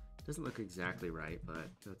 Doesn't look exactly right, but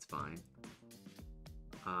that's fine.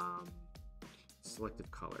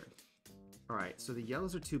 Selective color. Alright, so the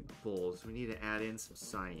yellows are two bulls. We need to add in some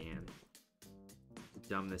cyan to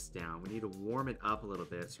dumb this down. We need to warm it up a little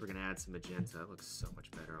bit, so we're gonna add some magenta. It looks so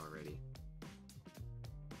much better already.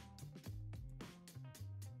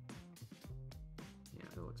 Yeah,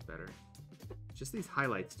 that looks better. Just these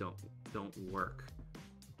highlights don't work.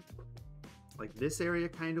 Like this area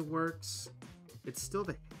kind of works. It's still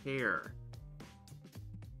the hair.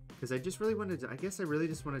 Because I just really wanted to, I guess I really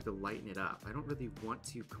just wanted to lighten it up. I don't really want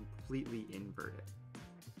to completely invert it.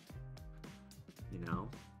 You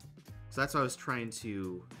know? So that's why I was trying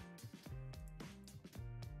to...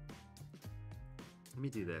 Let me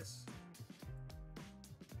do this.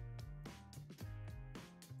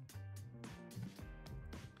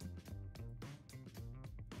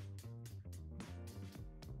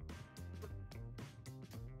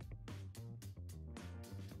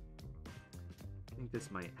 I think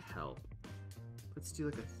this might help. Let's do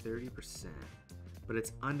like a 30%, but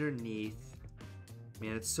it's underneath.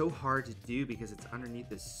 Man, it's so hard to do because it's underneath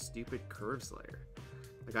this stupid curves layer.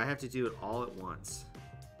 Like I have to do it all at once,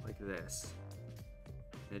 like this.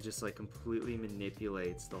 And it just like completely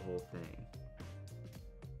manipulates the whole thing.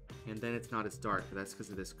 And then it's not as dark, but that's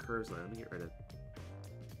because of this curves layer. Let me get rid of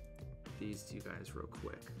these two guys real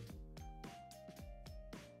quick.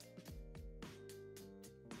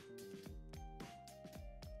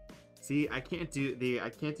 See, I can't do the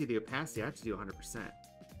opacity. I have to do 100%.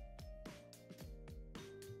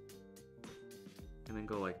 And then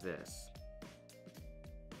go like this.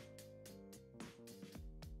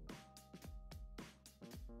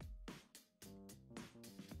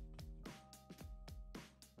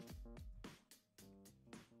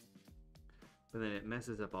 But then it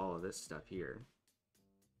messes up all of this stuff here.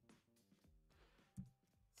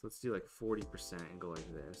 So let's do like 40% and go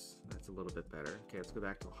like this. That's a little bit better. Okay, let's go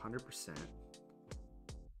back to 100%.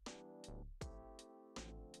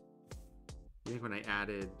 I think when I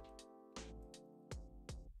added...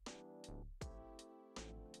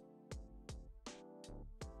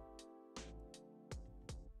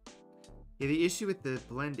 Yeah, the issue with the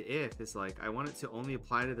blend if is like, I want it to only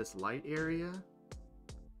apply to this light area.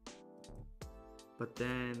 But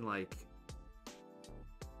then like...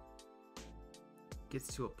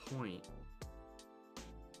 gets to a point.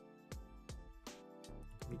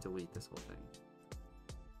 Let me delete this whole thing.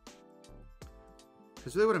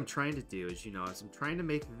 Because really what I'm trying to do is, you know, is I'm trying to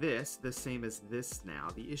make this the same as this now.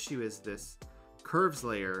 The issue is this curves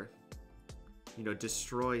layer, you know,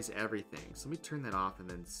 destroys everything. So let me turn that off and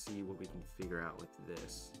then see what we can figure out with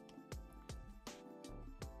this.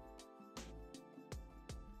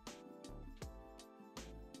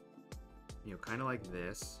 You know, kind of like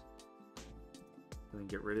this. And then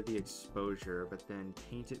get rid of the exposure, but then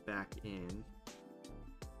paint it back in.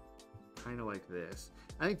 Kind of like this.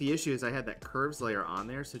 I think the issue is I had that curves layer on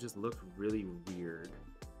there, so it just looked really weird.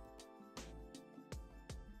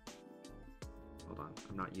 Hold on,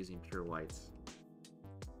 I'm not using pure whites.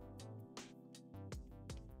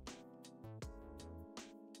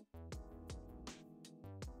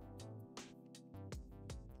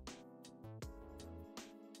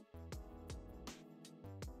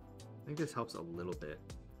 I think this helps a little bit.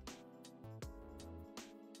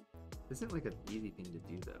 Isn't like an easy thing to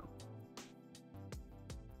do though.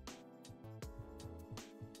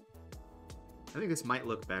 I think this might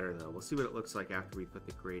look better though. We'll see what it looks like after we put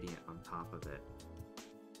the gradient on top of it.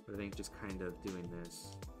 But I think just kind of doing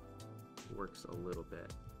this works a little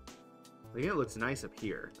bit. I think it looks nice up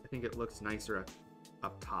here. I think it looks nicer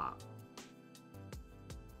up top.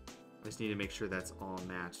 I just need to make sure that's all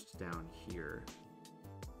matched down here.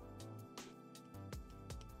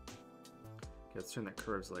 Okay, let's turn that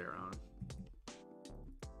curves layer on.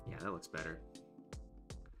 Yeah, that looks better.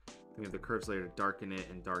 We have the curves layer to darken it,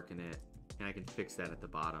 and I can fix that at the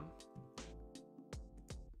bottom.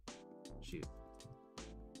 Shoot.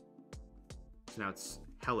 So now it's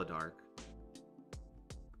hella dark.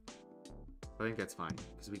 I think that's fine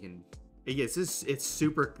because we can. Yes, this is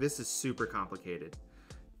super complicated.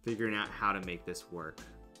 Figuring out how to make this work.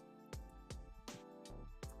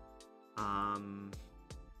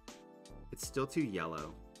 It's still too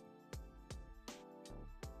yellow.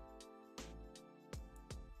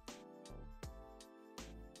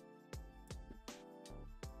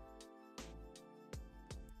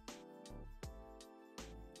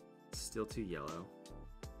 Still too yellow.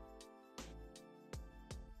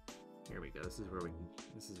 Here we go. This is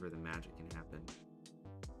where the magic can happen.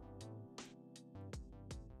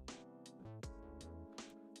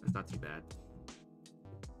 That's not too bad.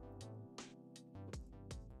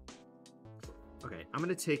 Okay, I'm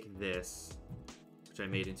gonna take this, which I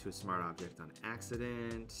made into a smart object on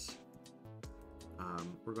accident.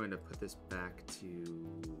 We're going to put this back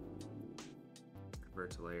to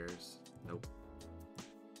convert to layers. Nope.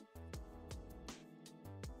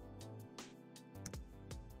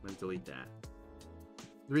 I'm going to delete that.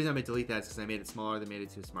 The reason I'm going to delete that is because I made it smaller than made it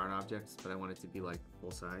to a smart object, but I want it to be like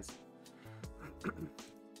full size.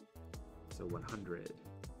 So 100.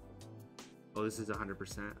 Oh, this is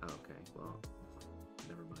 100%? Oh, okay, well,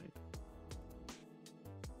 never mind.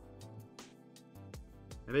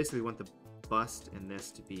 I basically want the bust in this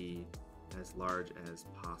to be as large as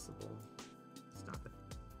possible. Stop it.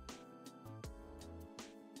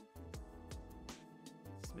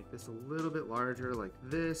 Make this a little bit larger like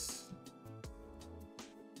this.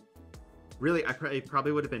 Really, it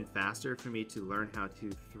probably would have been faster for me to learn how to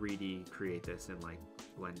 3D create this in like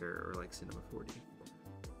Blender or like Cinema 4D.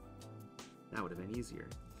 That would have been easier.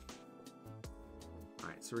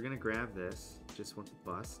 Alright, so we're gonna grab this. Just want the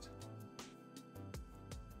bust.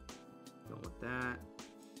 Don't want that.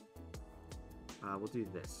 We'll do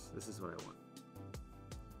this. This is what I want.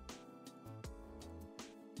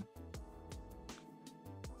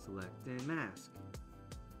 Select and mask.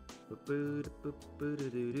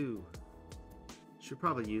 Should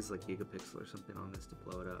probably use like gigapixel or something on this to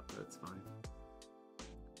blow it up, but that's fine.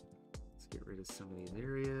 Let's get rid of some of these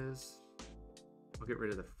areas. I'll get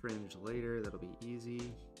rid of the fringe later, that'll be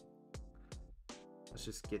easy. Let's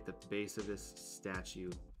just get the base of this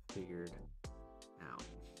statue figured out.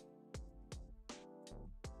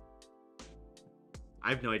 I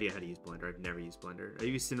have no idea how to use Blender. I've never used Blender. I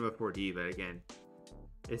use Cinema 4D, but again,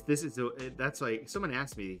 that's like, someone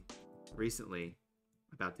asked me recently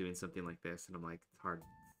about doing something like this, and I'm like, it's hard.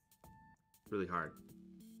 It's really hard.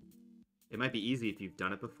 It might be easy if you've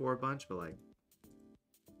done it before a bunch, but like,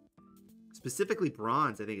 specifically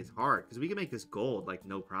bronze, I think is hard, because we can make this gold, like,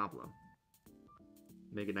 no problem.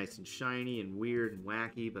 Make it nice and shiny and weird and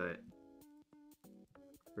wacky, but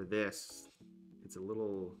for this, it's a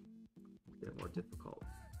little bit more difficult.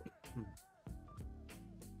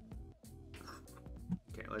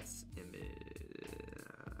 Okay, let's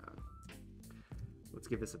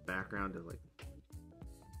give this a background of like,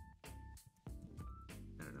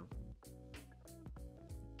 I don't know,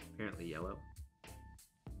 apparently yellow.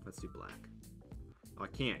 Let's do black. Oh, I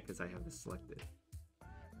can't because I have this selected.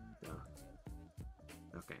 Duh.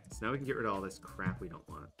 Okay, so now we can get rid of all this crap we don't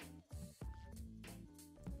want.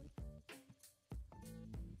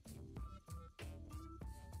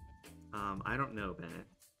 I don't know, Bennett.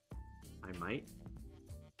 I might.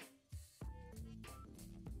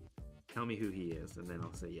 Tell me who he is, and then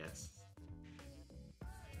I'll say yes.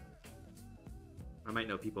 I might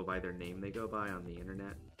know people by their name they go by on the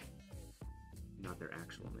internet, not their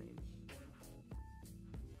actual name.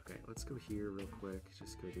 Okay, let's go here real quick.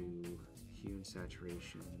 Just go to hue and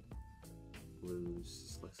saturation,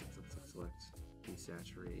 blues, select,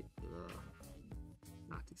 desaturate,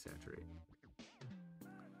 not desaturate.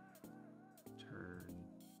 Turn,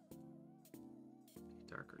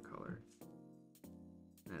 darker color.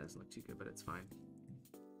 That doesn't look too good, but it's fine.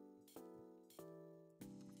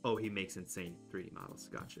 Oh, he makes insane 3D models.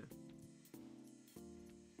 Gotcha.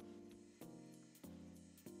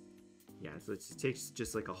 Yeah, so it takes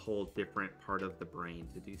just like a whole different part of the brain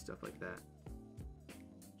to do stuff like that.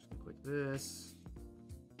 Just click this.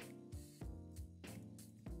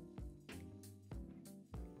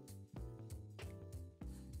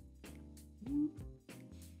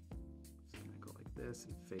 Just gonna go like this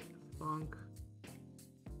and fake the funk.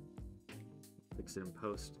 Fix it in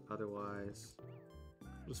post otherwise.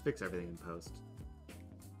 Just fix everything in post.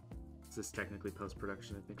 This is technically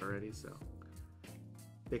post-production, I think, already, so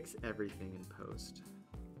fix everything in post.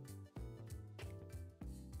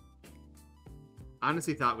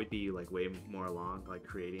 Honestly thought we'd be like way more along, like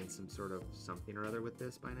creating some sort of something or other with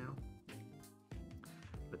this by now.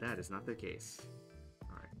 But that is not the case.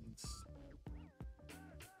 Alright, let's...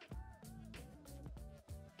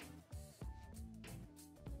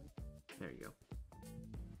 There you go.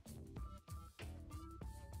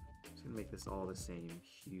 Just gonna make this all the same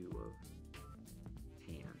hue of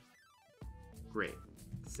tan. Great.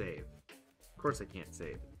 Save. Of course I can't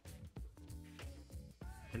save.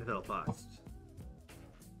 And they'll bust.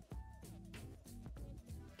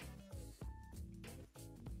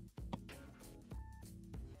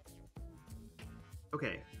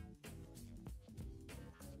 Okay.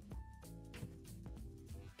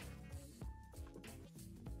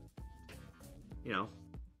 You know,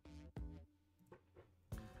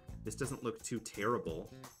 this doesn't look too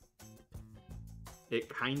terrible. It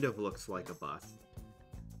kind of looks like a bust.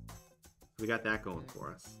 We got that going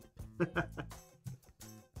for us.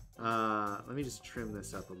 Let me just trim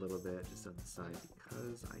this up a little bit just on the side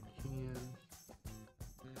because I can.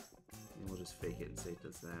 And we'll just fake it and say it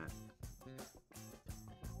does that.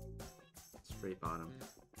 Straight bottom.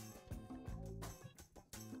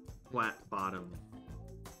 Flat bottom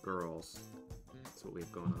girls. That's what we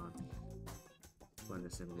have going on. Blend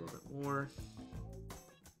this in a little bit more.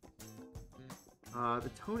 The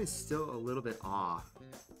tone is still a little bit off.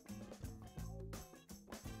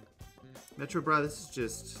 Metro Bra, this is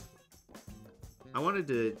just... I wanted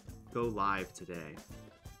to go live today.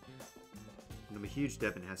 And I'm a huge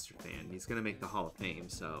Devin Hester fan. He's going to make the Hall of Fame,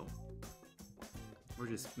 so... We're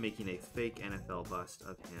just making a fake NFL bust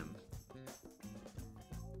of him.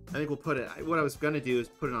 I think we'll put it... What I was going to do is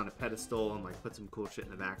put it on a pedestal and like put some cool shit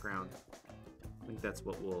in the background. I think that's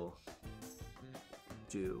what we'll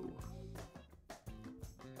do.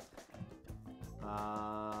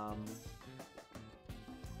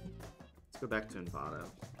 Let's go back to Envato.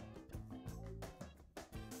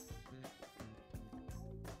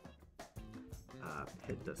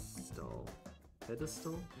 Pedestal.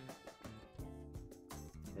 Pedestal?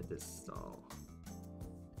 Pedestal.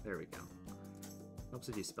 There we go. Helps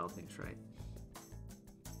if you spell things right.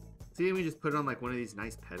 See, we just put it on like one of these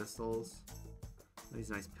nice pedestals. These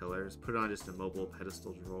nice pillars. Put it on just a mobile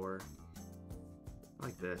pedestal drawer. I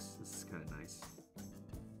like this. This is kind of nice.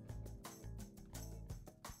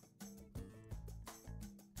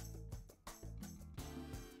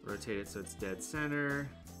 Rotate it so it's dead center.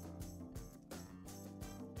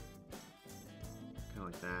 Kind of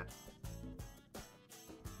like that.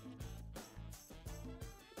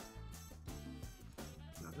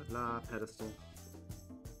 Blah, blah, blah. Pedestal.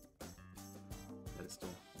 Pedestal.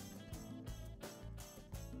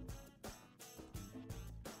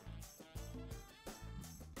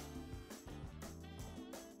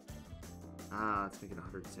 Let's make it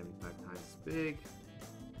 175 times as big.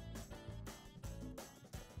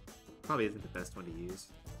 Probably isn't the best one to use.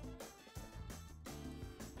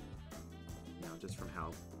 You know, just from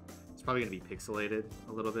how... It's probably going to be pixelated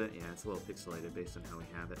a little bit. Yeah, it's a little pixelated based on how we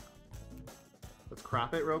have it. Let's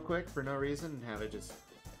crop it real quick for no reason and have it just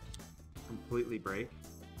completely break.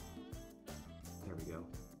 There we go.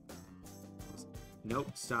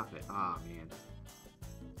 Nope, stop it. Ah, man.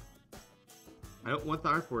 I don't want the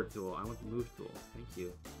artboard tool. I want the move tool. Thank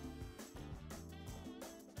you.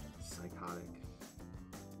 Psychotic.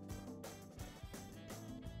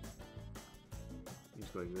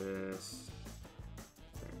 Just go like this.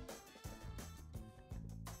 There.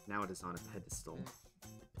 Now it is on a pedestal.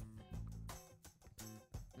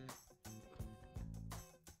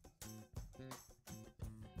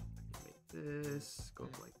 Make this go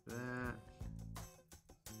like that.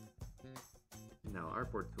 No,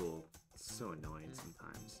 artboard tool. So annoying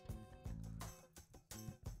sometimes.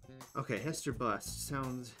 Okay, Hester bust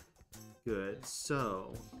sounds good.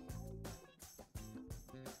 So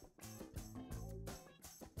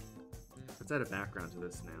let's add a background to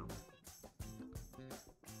this now.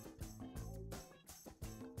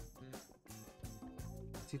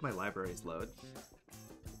 See if my libraries load.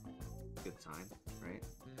 Good sign, right?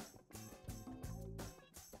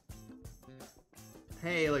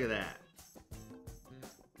 Hey, look at that.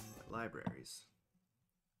 Libraries.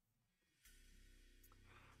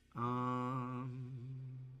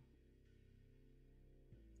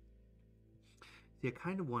 See, I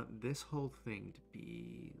kind of want this whole thing to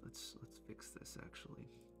be. Let's fix this actually.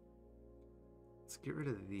 Let's get rid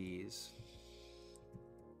of these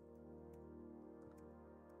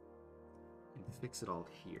and fix it all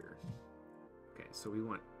here. Okay, so we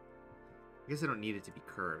want. I guess I don't need it to be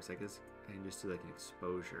curves. I guess I can just do like an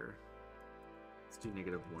exposure. Let's do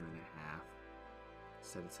 -1.5.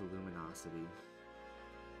 Set it to luminosity.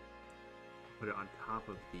 Put it on top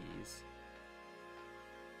of these.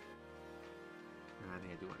 I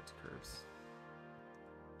think I do want it to curves.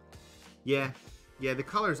 Yeah, the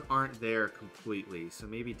colors aren't there completely, so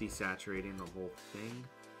maybe desaturating the whole thing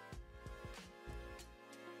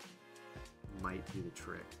might do the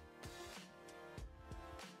trick.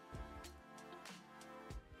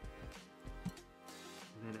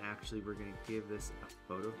 And then actually we're going to give this a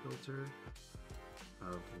photo filter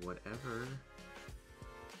of whatever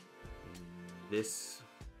this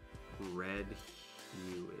red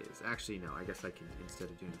hue is. Actually, no, I guess I can, instead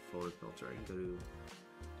of doing a photo filter, I can go to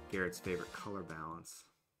Garrett's favorite color balance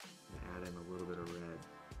and add in a little bit of red.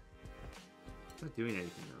 It's not doing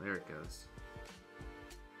anything though. There it goes.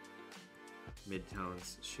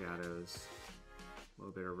 Midtones, shadows, a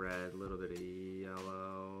little bit of red, a little bit of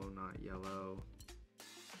yellow, not yellow.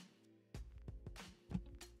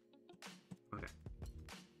 Okay,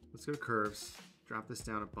 let's go to curves. Drop this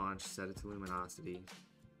down a bunch, set it to luminosity.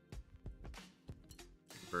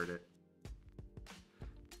 Invert it.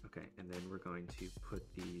 Okay, and then we're going to put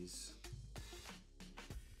these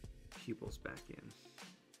pupils back in.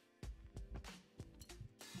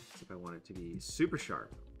 So if I want it to be super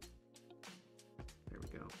sharp. There we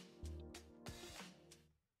go.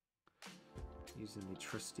 Using the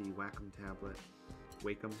trusty Wacom tablet.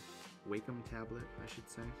 Wacom tablet, I should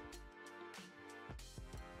say.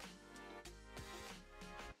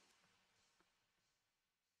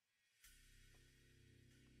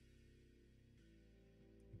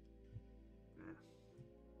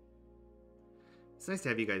 It's nice to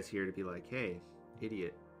have you guys here to be like, hey,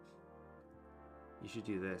 idiot, you should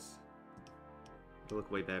do this. It'll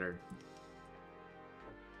look way better.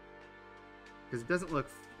 Because it doesn't look,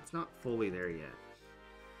 it's not fully there yet.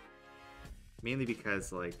 Mainly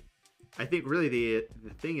because, like, I think really the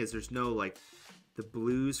thing is there's no, like, the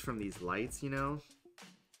blues from these lights, you know,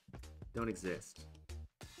 don't exist.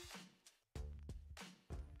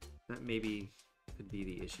 That maybe could be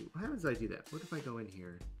the issue. How does I do that? What if I go in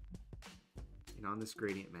here? And on this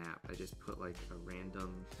gradient map, I just put like a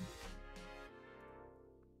random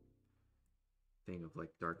thing of like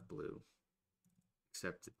dark blue,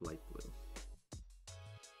 except light blue.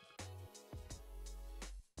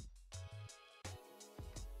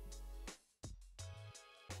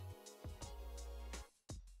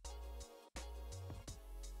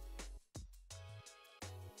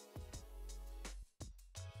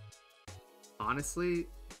 Honestly,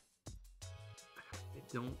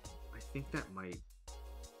 I think that might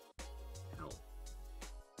help.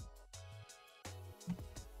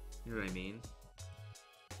 You know what I mean?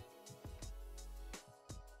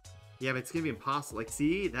 Yeah, but it's gonna be impossible. Like,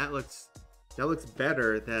 see, that looks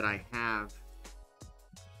better that I have.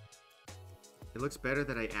 It looks better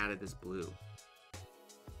that I added this blue.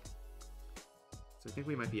 So I think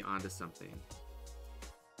we might be onto something.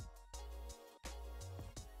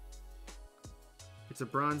 It's a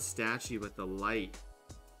bronze statue, but the light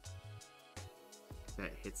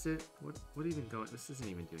that hits it? What even going? This isn't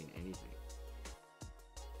even doing anything.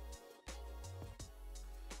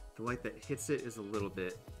 The light that hits it is a little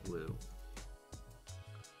bit blue.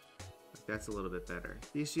 Like, that's a little bit better.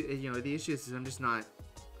 The issue, you know, the issue is I'm just not.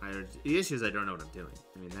 The issue is I don't know what I'm doing.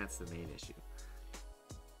 I mean, that's the main issue.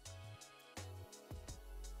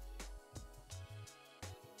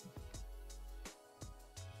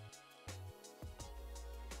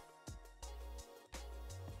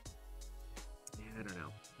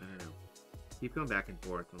 Keep going back and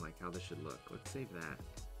forth on like how this should look. Let's save that.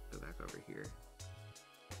 Go back over here.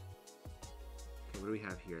 Okay, what do we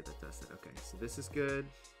have here that does that? Okay, so this is good.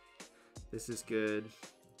 This is good.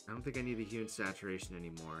 I don't think I need the hue and saturation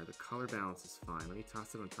anymore. The color balance is fine. Let me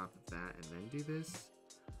toss it on top of that and then do this.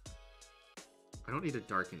 I don't need to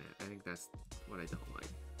darken it. I think that's what I don't like.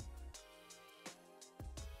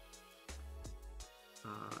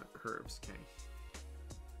 Curves, okay.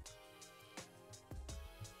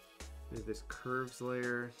 This curves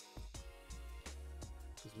layer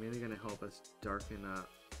is mainly going to help us darken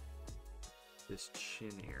up this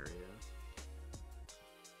chin area.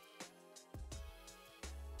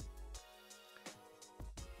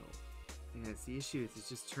 Oh, yeah, it's the issue. It's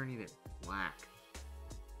just turning it black.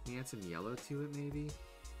 Can you add some yellow to it, maybe?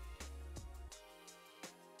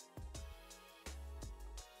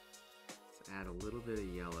 Let's add a little bit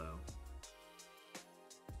of yellow.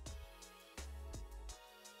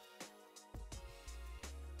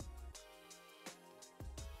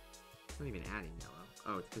 Not even adding yellow.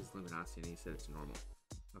 Oh, it's because luminosity and he said it's normal.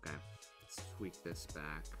 Okay, let's tweak this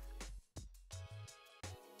back.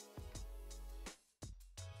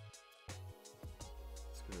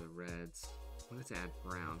 for the reds. I wanted to add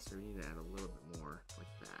brown, so we need to add a little bit more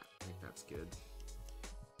like that. I think that's good.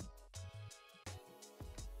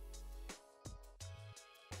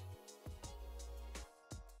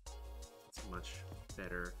 It's much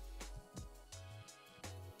better.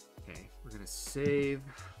 Okay, we're gonna save.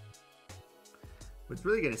 What's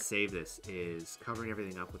really gonna save this is covering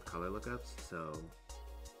everything up with color lookups, so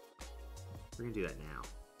we're gonna do that now.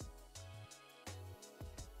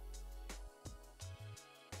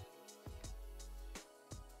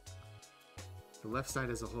 The left side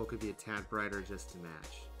as a whole could be a tad brighter just to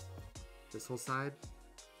match. This whole side.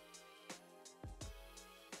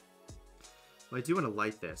 Well, I do want to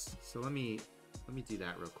light this, so let me do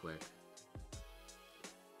that real quick.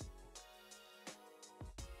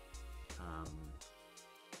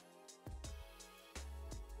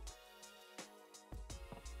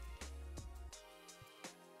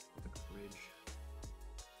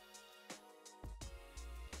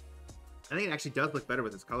 I think it actually does look better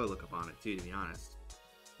with this color lookup on it too, to be honest.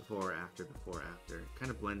 Before, after, before, after. Kind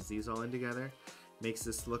of blends these all in together. Makes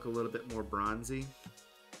this look a little bit more bronzy.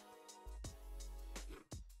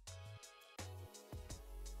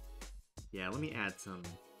 Yeah, let me add some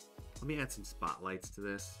spotlights to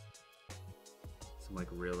this. Some like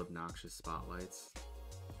real obnoxious spotlights.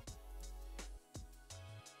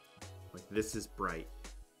 Like this is bright.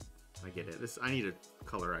 I get it. I need to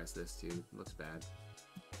colorize this too. It looks bad.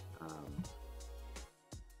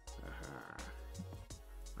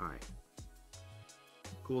 Alright.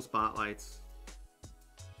 Cool spotlights.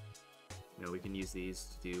 You know, we can use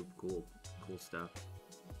these to do cool stuff.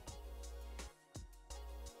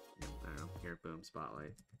 I don't know. Here, boom,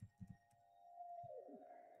 spotlight.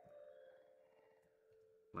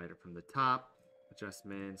 Lighter from the top.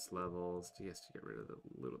 Adjustments, levels, just to get rid of the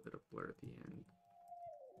little bit of blur at the end.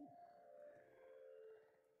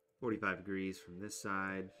 45 degrees from this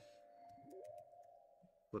side.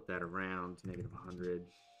 Flip that around, negative 100.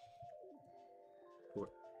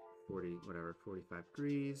 40, whatever, 45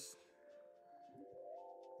 degrees.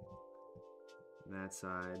 And that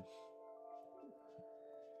side.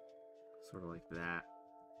 Sort of like that.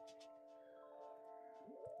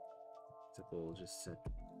 So we'll just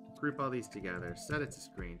group all these together, set it to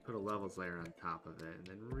screen, put a levels layer on top of it, and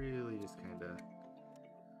then really just kind of...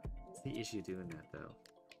 What's the issue doing that, though?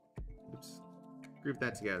 Oops. Group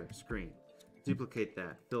that together, screen. Duplicate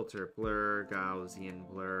that, filter, blur, Gaussian,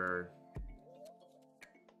 blur.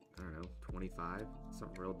 I don't know, 25?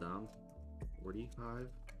 Something real dumb. 45?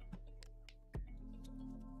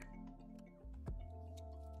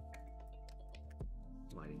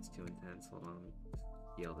 Lighting's too intense. Hold on, let me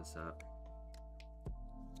scale this up.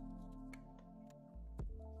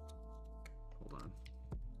 Hold on.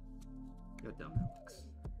 Look how dumb that looks.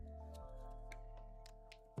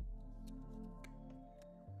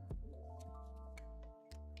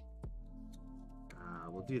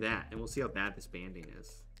 We'll do that, and we'll see how bad this banding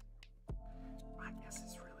is. My guess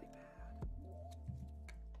is really bad.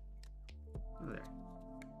 Oh, there.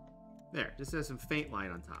 There, just has some faint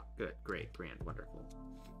light on top. Good, great, grand, wonderful.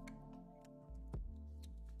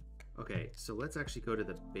 Okay, so let's actually go to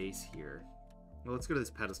the base here. Well, let's go to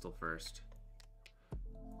this pedestal first.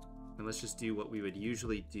 And let's just do what we would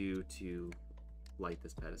usually do to light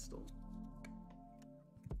this pedestal.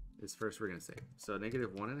 Is first we're going to say. So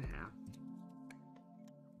negative 1.5.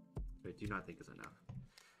 I do not think is enough.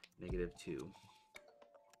 Negative 2.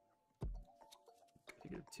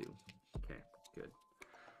 Negative 2. Okay, good.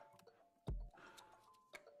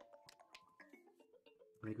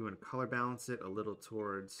 I think we want to color balance it a little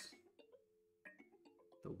towards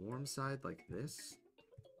the warm side like this.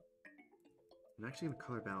 I'm actually going to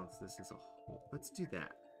color balance this as a whole. Let's do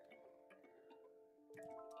that.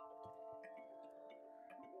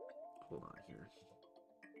 Hold on here.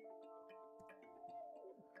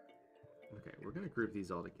 Okay, we're going to group these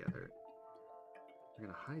all together. I'm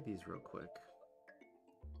going to hide these real quick.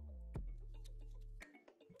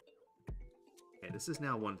 Okay, this is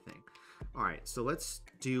now one thing. All right, so let's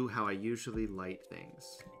do how I usually light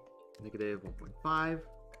things. Negative 1.5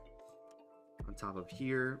 on top of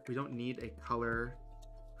here. We don't need a color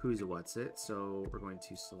who's what's it, so we're going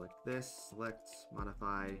to select this, select,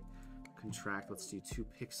 modify, contract. Let's do 2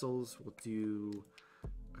 pixels. We'll do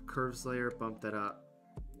a curves layer, bump that up.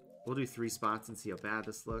 We'll do 3 spots and see how bad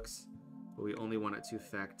this looks, but we only want it to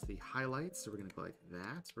affect the highlights, so we're going to go like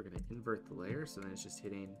that. We're going to invert the layer, so then it's just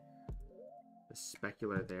hitting the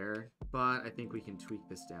specular there, but I think we can tweak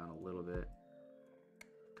this down a little bit,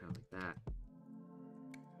 kind of like that.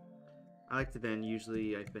 I like to then,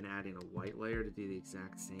 usually I've been adding a white layer to do the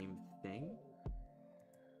exact same thing.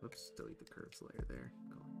 Whoops, delete the curves layer there.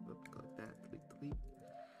 Go like that, delete.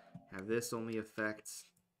 Have this only affect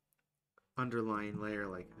underlying layer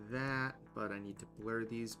like that, but I need to blur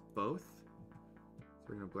these both. So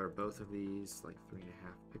we're going to blur both of these like 3.5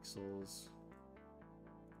 pixels.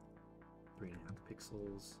 3.5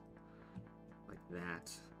 pixels like that.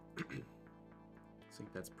 I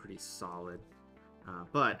think that's pretty solid.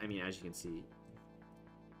 But, I mean, as you can see,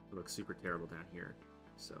 it looks super terrible down here.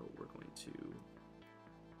 So we're going to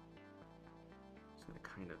just going to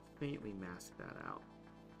kind of faintly mask that out.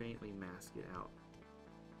 Faintly mask it out.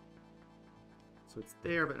 So it's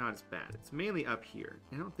there, but not as bad. It's mainly up here.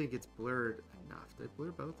 I don't think it's blurred enough. Did I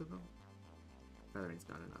blur both of them? Feathering's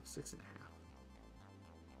not enough. 6.5.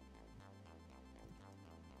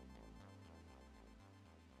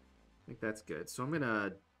 I think that's good. So I'm going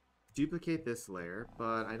to duplicate this layer,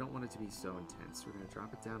 but I don't want it to be so intense. We're going to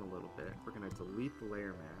drop it down a little bit. We're going to delete the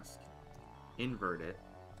layer mask, invert it,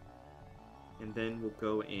 and then we'll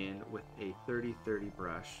go in with a 30-30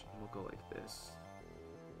 brush, and we'll go like this.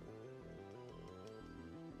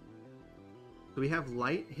 So we have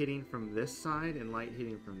light hitting from this side and light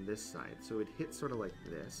hitting from this side. So it hits sort of like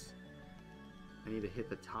this. I need to hit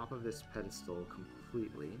the top of this pedestal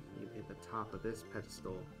completely. I need to hit the top of this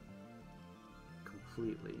pedestal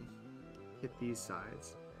completely. Hit these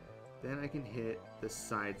sides. Then I can hit the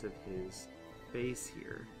sides of his face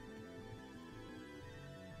here.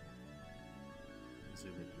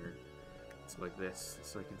 Zoom in here. So like this,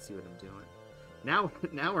 so I can see what I'm doing.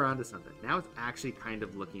 Now we're onto something. Now it's actually kind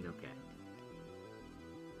of looking okay.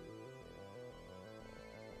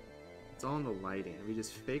 It's all in the lighting. We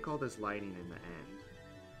just fake all this lighting in the end.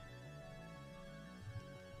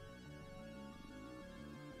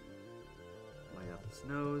 Light up his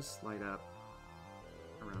nose, light up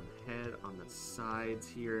around the head, on the sides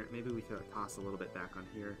here. Maybe we could toss a little bit back on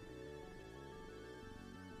here.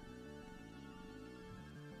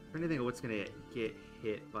 I'm trying to think of what's going to get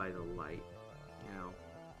hit by the light, you know,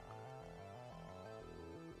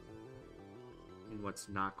 and what's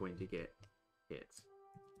not going to get hit.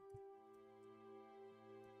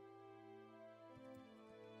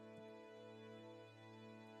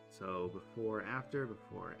 So before, after,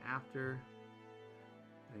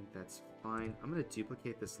 I think that's fine. I'm going to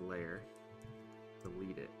duplicate this layer,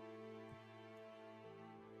 delete it.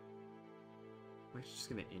 I'm actually just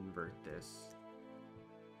going to invert this.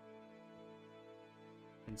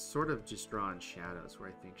 And sort of just draw in shadows where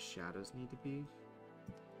I think shadows need to be.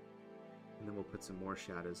 And then we'll put some more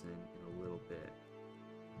shadows in a little bit.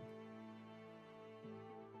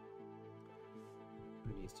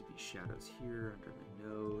 There needs to be shadows here, under the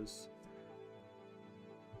nose.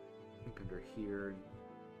 I think under here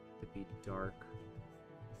to be dark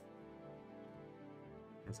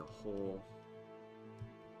as a whole.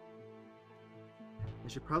 I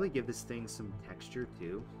should probably give this thing some texture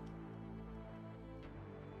too.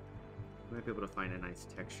 We might be able to find a nice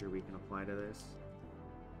texture we can apply to this.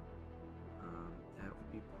 That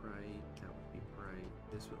would be bright, that would be bright.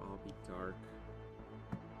 This would all be dark.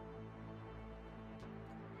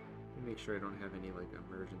 Let me make sure I don't have any like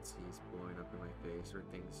emergencies blowing up in my face or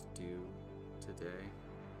things due today.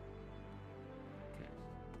 Okay.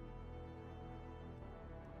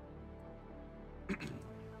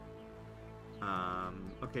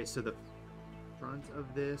 Okay, so the front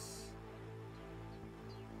of this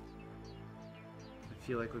I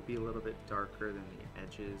feel like would be a little bit darker than the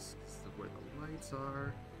edges because of where the lights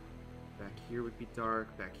are. Back here would be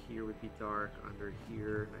dark, back here would be dark, under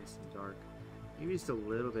here nice and dark. Maybe just a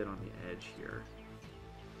little bit on the edge here.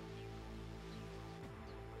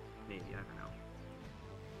 Maybe, I don't know.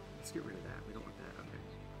 Let's get rid of that. We don't want that. Okay.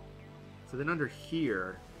 So then under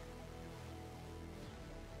here,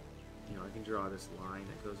 you know, I can draw this line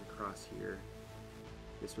that goes across here.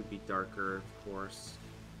 This would be darker, of course.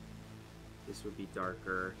 This would be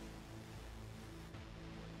darker.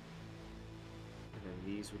 And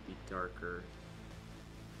then these would be darker.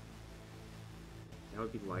 That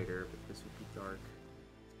would be lighter, but this would be dark.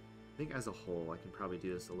 I think as a whole, I can probably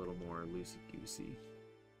do this a little more loosey-goosey.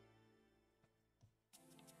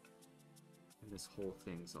 And this whole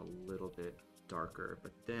thing's a little bit darker,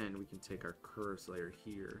 but then we can take our curves layer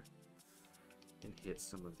here and hit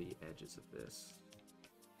some of the edges of this.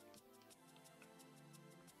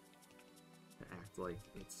 To act like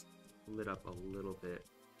it's lit up a little bit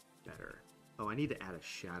better. Oh, I need to add a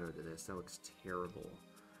shadow to this. That looks terrible.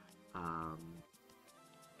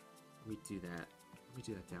 Let me do that. Let me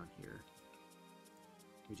do that down here.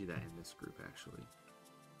 Let me do that in this group, actually.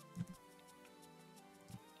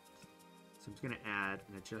 So I'm just going to add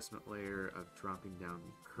an adjustment layer of dropping down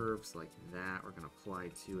curves like that. We're going to apply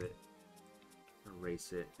to it,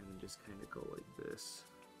 erase it, and then just kind of go like this.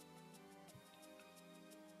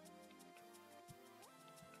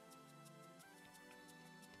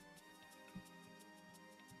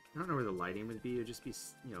 I don't know where the lighting would be. It would just be,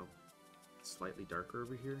 you know, slightly darker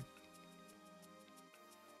over here.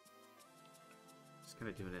 Just kind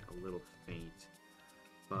of doing it a little faint.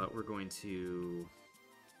 But we're going to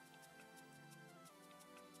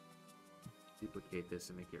duplicate this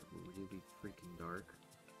and make it really freaking dark.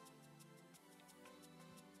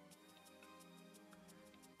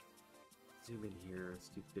 Zoom in here. Let's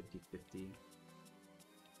do 50-50.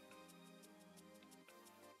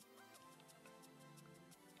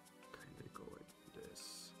 Kind of go like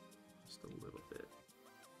this. Just a little bit.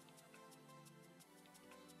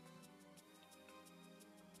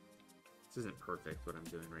 This isn't perfect what I'm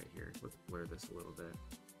doing right here. Let's blur this a little bit.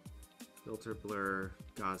 Filter blur,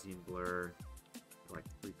 Gaussian blur, like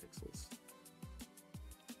 3 pixels.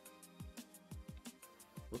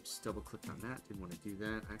 Whoops, double clicked on that, didn't want to do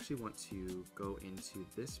that. I actually want to go into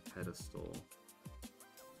this pedestal.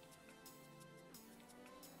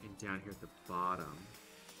 And down here at the bottom.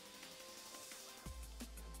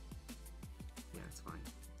 Yeah, it's fine.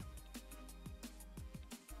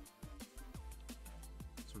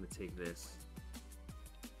 Just want to take this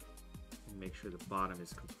and make sure the bottom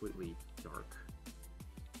is completely dark.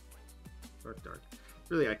 Dark, dark.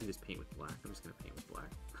 Really, I can just paint with black. I'm just going to paint with black.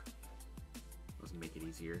 Doesn't make it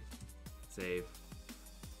easier. Save.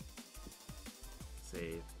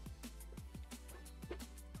 Save.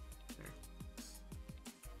 There.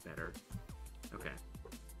 Better. Okay.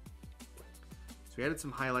 So we added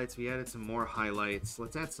some highlights. We added some more highlights.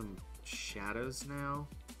 Let's add some shadows now.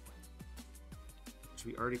 Which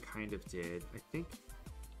we already kind of did. I think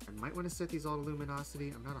I might want to set these all to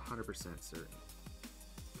luminosity. I'm not 100% certain.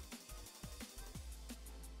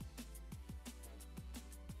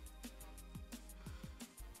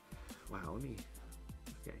 Wow, let me...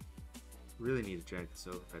 Okay. Really need to drag this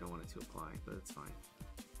over if I don't want it to apply, but that's fine.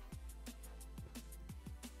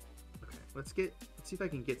 Okay, let's see if I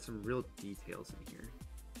can get some real details in here.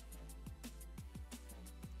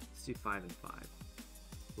 Let's do 5 and 5.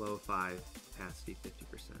 Flow 5, opacity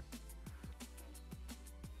 50%.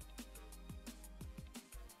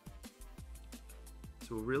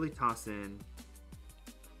 So we'll really toss in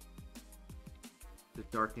to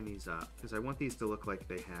darken these up, because I want these to look like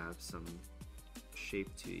they have some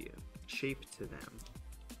shape to them.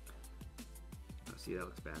 Oh, see, that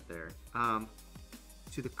looks bad there.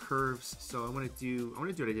 To the curves, so I want to do what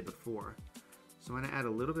I did before. So I'm going to add a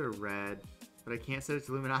little bit of red, but I can't set it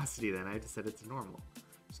to luminosity then. I have to set it to normal.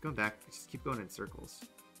 Just going back, just keep going in circles.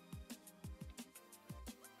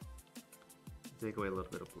 Take away a little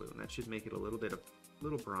bit of blue, and that should make it a little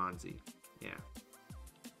bronzy. Yeah.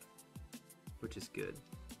 Which is good.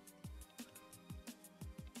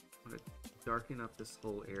 I'm going to darken up this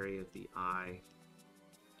whole area of the eye.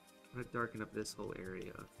 I'm going to darken up this whole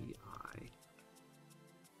area of the eye.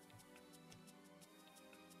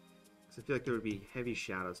 Because I feel like there would be heavy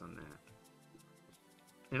shadows on that.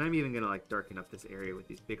 And I'm even going to like darken up this area with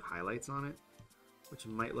these big highlights on it, which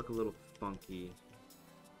might look a little funky.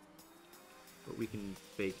 But we can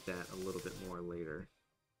fake that a little bit more later.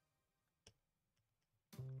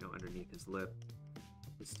 You know, underneath his lip,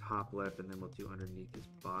 his top lip, and then we'll do underneath his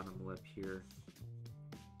bottom lip here.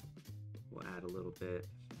 We'll add a little bit.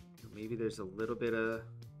 Maybe there's a little bit of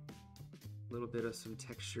some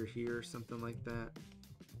texture here or something like that.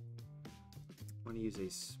 I want to use a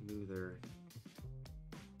smoother.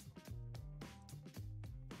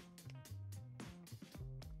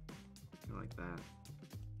 Like that.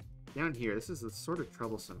 Down here, this is a sort of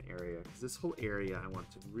troublesome area, because this whole area I want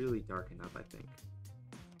to really darken up, I think.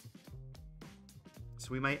 So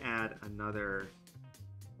we might add another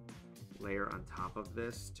layer on top of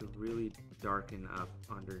this to really darken up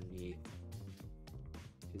underneath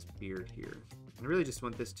his beard here. I really just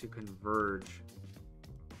want this to converge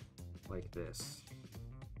like this.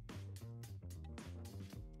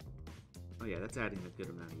 Oh yeah, that's adding a good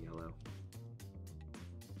amount of yellow.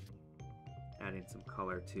 Adding some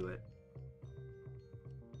color to it.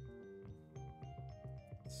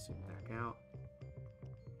 Zoom back out.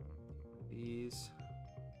 These.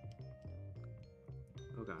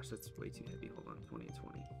 Oh gosh, that's way too heavy. Hold on,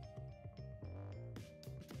 2020.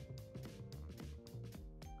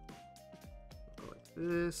 Go like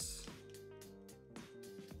this.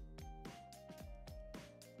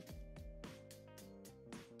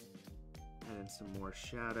 Add in some more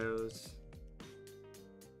shadows.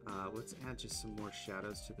 Let's add just some more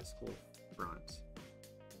shadows to this whole front,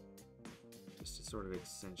 just to sort of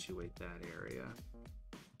accentuate that area.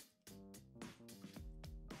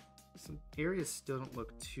 Some areas still don't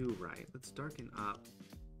look too right. Let's darken up.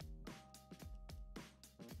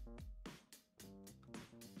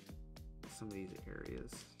 Some of these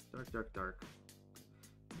areas. Dark, dark, dark.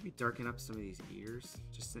 Maybe darken up some of these ears,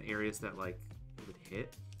 just in areas that like it would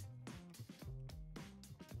hit.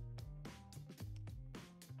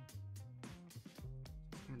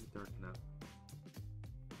 Just kind of darken up.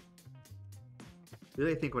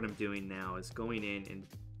 Really, I think what I'm doing now is going in and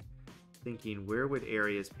thinking where would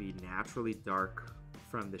areas be naturally dark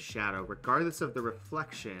from the shadow, regardless of the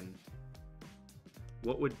reflection.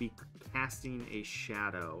 What would be casting a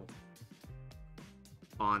shadow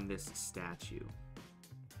on this statue?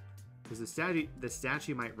 Because the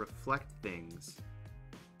statue might reflect things,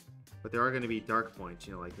 but there are going to be dark points,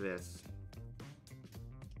 you know, like this.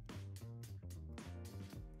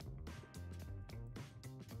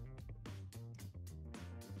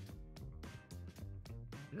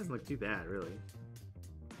 It doesn't look too bad, really.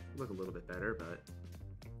 Look a little bit better, but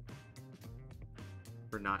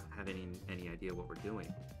for not having any idea what we're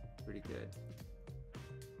doing, pretty good.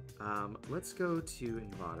 Let's go to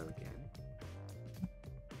Envato again.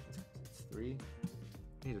 It's 3.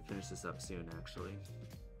 I need to finish this up soon, actually.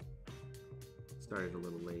 Started a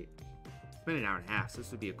little late. It's been an hour and a half, so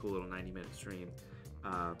this would be a cool little 90-minute stream.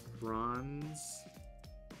 Bronze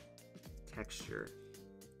texture.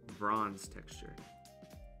 Bronze texture.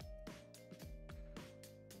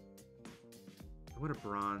 I want a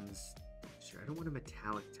bronze texture. I don't want a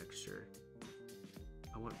metallic texture.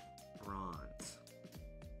 I want bronze.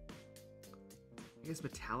 I guess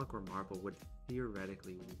metallic or marble would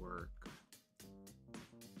theoretically work.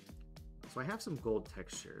 So I have some gold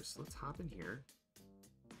textures. Let's hop in here.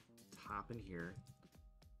 Let's hop in here.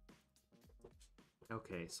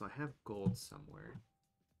 Okay, so I have gold somewhere.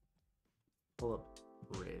 Pull up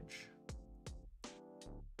bridge.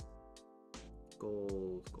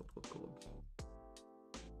 Gold, gold, gold, gold.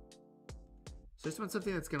 So I just want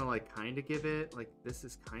something that's gonna like kind of give it, like this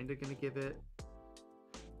is kind of gonna give it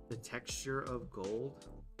the texture of gold,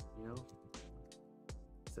 you know?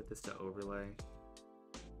 Set this to overlay.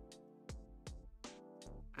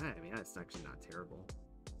 I mean, that's actually not terrible.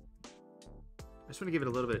 I just want to give it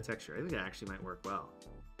a little bit of texture. I think that actually might work well.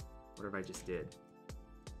 Whatever I just did.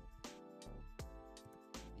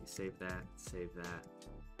 You save that, save that.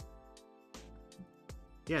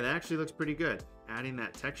 Yeah, that actually looks pretty good. Adding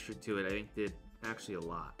that texture to it, I think, did actually a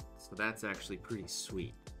lot. So that's actually pretty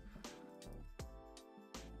sweet.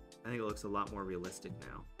 I think it looks a lot more realistic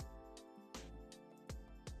now.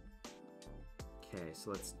 Okay, so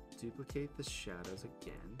let's duplicate the shadows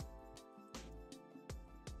again.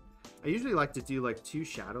 I usually like to do like 2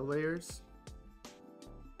 shadow layers.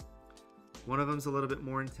 One of them's a little bit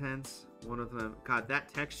more intense. One of them, God,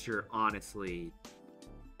 that texture honestly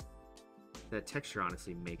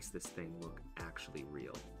makes this thing look actually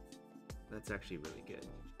real. That's actually really good.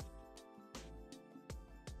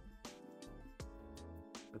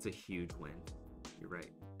 That's a huge win. You're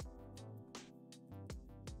right.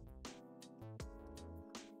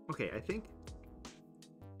 Okay, I think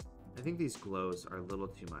these glows are a little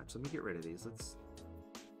too much. Let me get rid of these.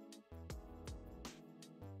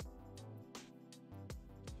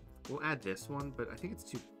 We'll add this one, but I think it's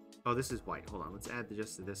too... Oh, this is white. Hold on. Let's add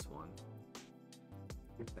just this one.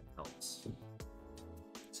 If that helps.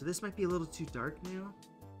 So this might be a little too dark now.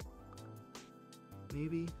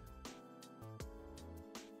 Maybe.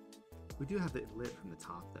 We do have it lit from the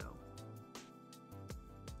top, though.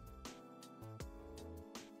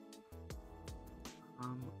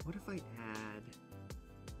 What if I add...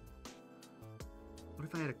 What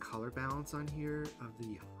if I add a color balance on here of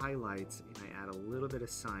the highlights and I add a little bit of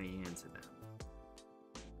cyan to them?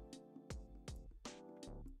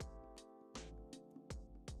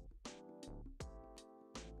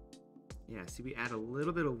 Yeah, see, we add a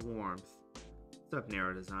little bit of warmth. What's up,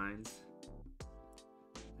 Narrow Designs?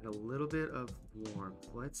 Add a little bit of warmth.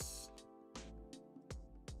 Let's...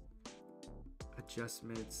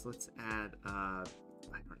 Adjustments. Let's add, I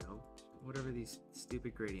don't know, whatever these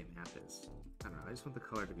stupid gradient map is. I don't know, I just want the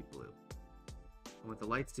color to be blue. I want the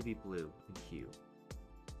lights to be blue and hue.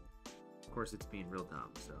 Of course, it's being real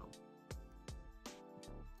dumb, so...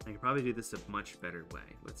 I can probably do this a much better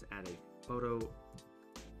way. Let's add a photo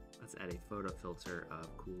filter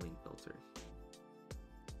of cooling filter.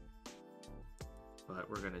 But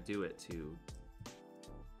we're gonna do it to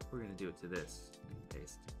this and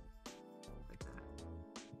paste like that.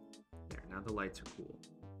 There, now the lights are cool.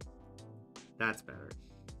 That's better.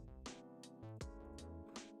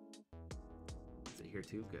 Is it here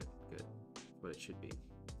too? Good, good. That's what it should be.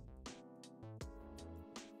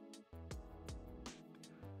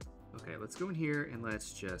 Okay, let's go in here and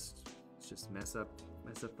let's just mess up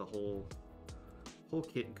the whole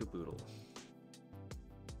kit and caboodle.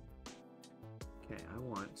 Okay, I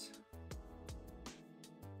want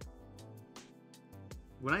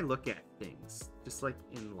when I look at things, just like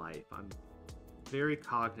in life, I'm very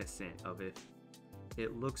cognizant of if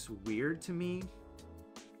it looks weird to me,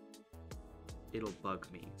 it'll bug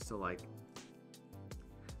me. So like,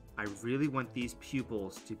 I really want these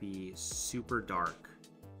pupils to be super dark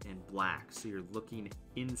and black, so you're looking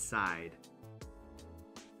inside,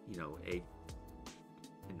 you know, an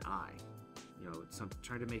eye. You know, so I'm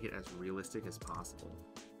trying to make it as realistic as possible.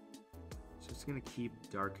 So just gonna keep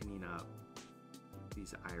darkening up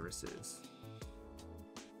these irises.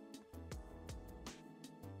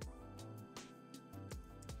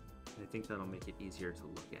 And I think that'll make it easier to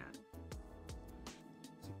look at.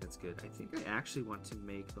 I think that's good. I think I actually want to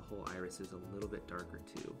make the whole irises a little bit darker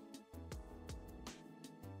too.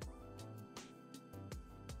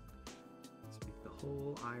 Let's make the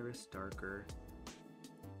whole iris darker.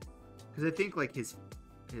 Because I think like his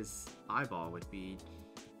eyeball would be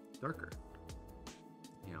darker.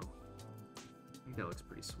 You know, I think that looks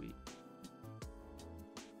pretty sweet.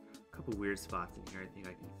 A couple weird spots in here I think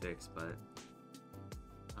I can fix, but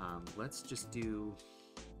let's just do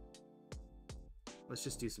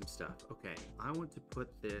some stuff. Okay, I want to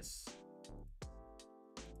put this.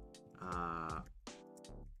 I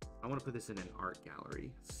want to put this in an art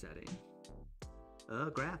gallery setting.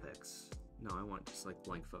 Graphics. No, I want just like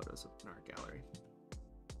blank photos of an art gallery.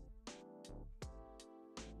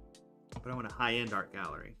 But I want a high-end art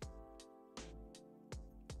gallery.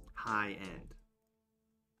 High-end.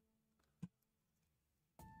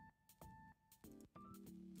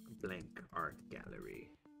 Blank art gallery.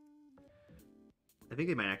 I think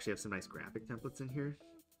they might actually have some nice graphic templates in here.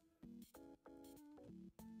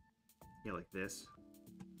 Yeah, like this.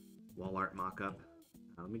 Wall art mockup.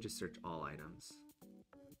 Let me just search all items.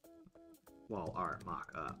 Wall art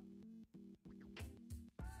mock-up.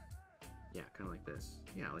 Yeah, kind of like this.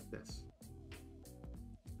 Yeah, like this.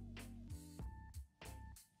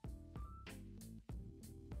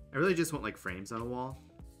 I really just want like frames on a wall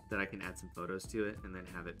that I can add some photos to it and then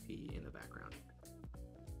have it be in the background.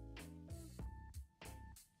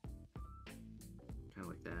 Kind of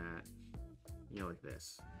like that. You know, like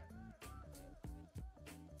this.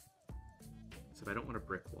 So if I don't want a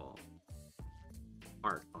brick wall,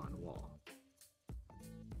 art on wall.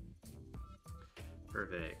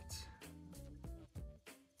 Perfect.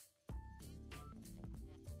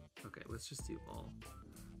 Okay, let's just do all.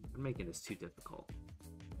 I'm making this too difficult.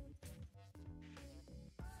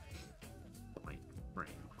 Blank frame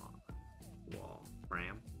on wall.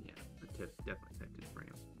 Frame? Yeah, I definitely typed in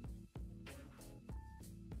frame.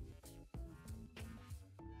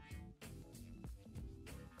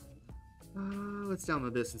 Let's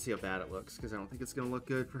download this and see how bad it looks, because I don't think it's going to look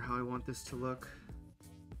good for how I want this to look.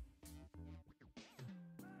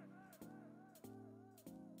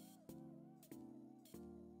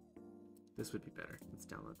 This would be better. Let's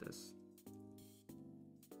download this.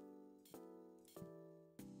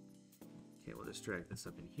 Okay, we'll just drag this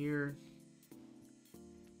up in here.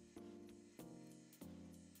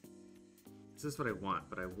 This is what I want,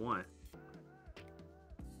 but I want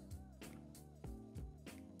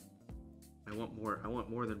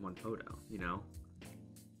more than one photo, you know?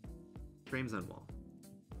 Frames on wall.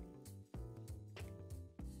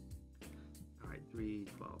 All right,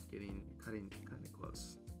 312, cutting it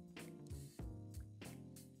close.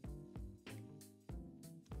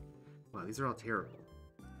 Wow, these are all terrible.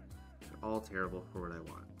 They're all terrible for what I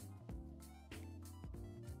want.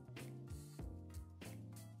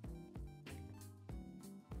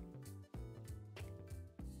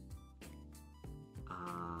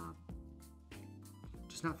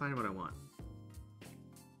 Just not finding what I want.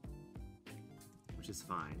 Which is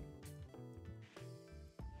fine.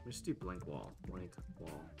 Let's just do blank wall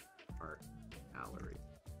art gallery.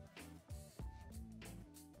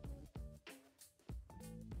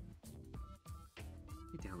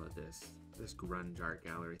 Let me download this grunge art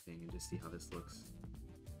gallery thing and just see how this looks.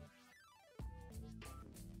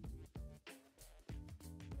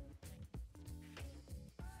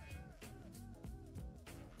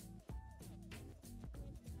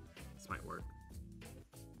 This might work.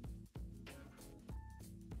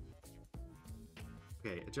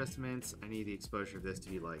 Okay, adjustments. I need the exposure of this to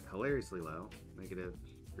be like hilariously low.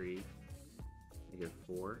 -3,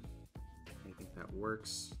 -4. I think that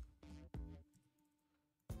works.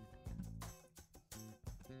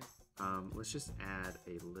 Let's just add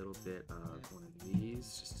a little bit of one of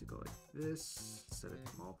these just to go like this instead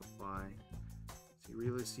of multiply. So you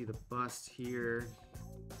really see the bust here.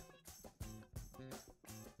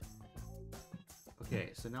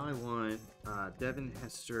 Okay, so now I want Devin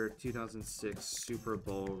Hester 2006 Super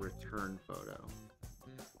Bowl return photo.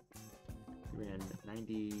 Ran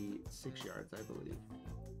 96 yards, I believe.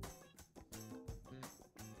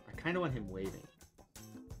 I kind of want him waving.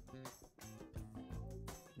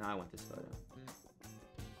 No, I want this photo.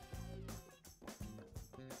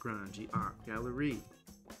 Grungy art gallery.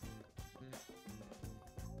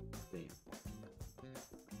 Bam.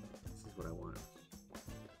 This is what I want.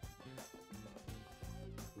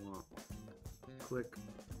 Click,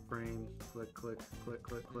 frame, click, click, click,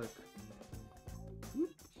 click, click.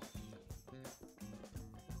 Whoop.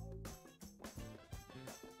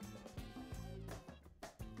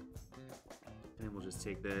 And we'll just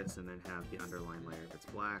take this and then have the underline layer that's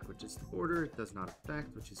black, which is the border. It does not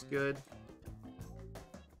affect, which is good.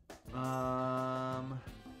 And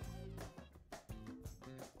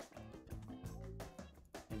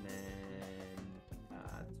then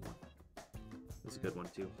this one. This is a good one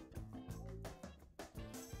too.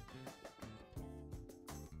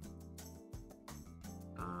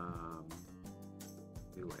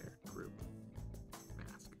 New layer, group,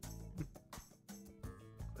 mask.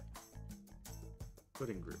 Put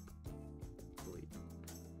in group. Delete.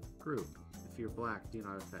 Group. If you're black, do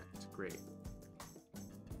not affect. Great.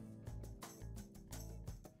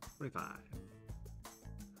 25.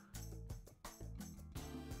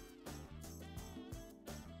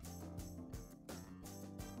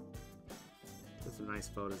 There's some nice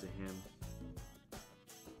photos of him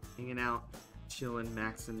hanging out, chilling,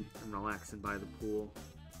 maxing, and relaxing by the pool.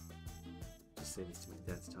 Just save this to my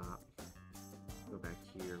desktop. Go back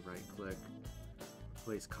here, right click,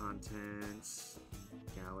 place contents,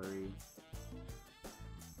 gallery.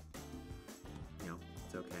 You know,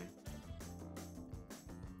 it's okay.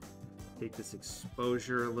 Take this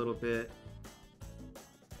exposure a little bit.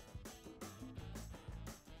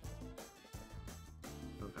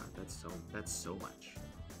 Oh god, that's so much.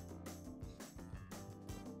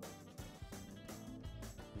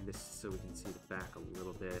 And this so we can see the back a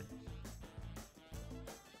little bit.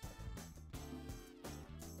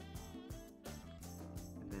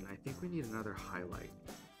 And then I think we need another highlight.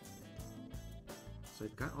 So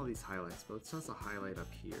I've got all these highlights, but let's also highlight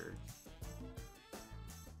up here.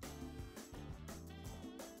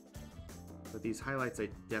 But these highlights, I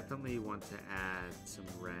definitely want to add some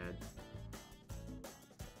red,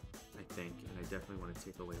 I think, and I definitely want to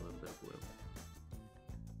take away a little bit of blue.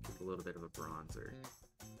 Keep a little bit of a bronzer.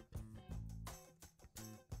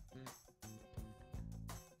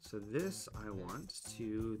 So this I want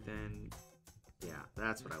to then, yeah,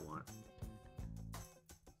 that's what I want.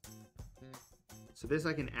 So this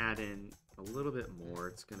I can add in a little bit more.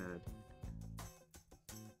 It's gonna,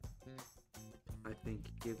 I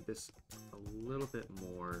think, give this a little bit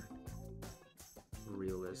more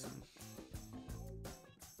realism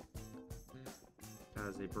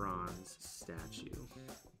as a bronze statue.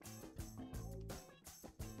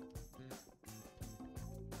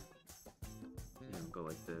 You know, go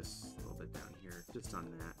like this, a little bit down here, just on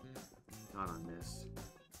that, not on this.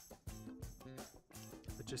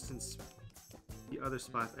 But just in the other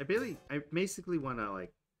spots, I basically want to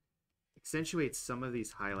like accentuate some of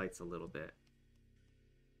these highlights a little bit.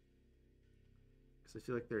 I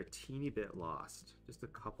feel like they're a teeny bit lost. Just a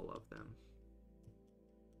couple of them.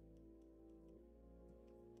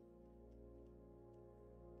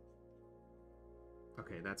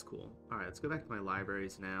 Okay, that's cool. Alright, let's go back to my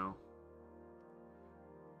libraries now.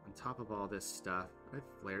 On top of all this stuff, I have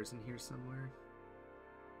flares in here somewhere.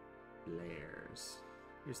 Flares.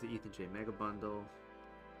 Here's the Ethan J. Mega Bundle.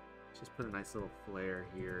 Just put a nice little flare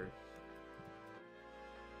here.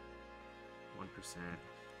 1%.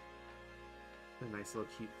 A nice little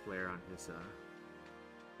cute flare on his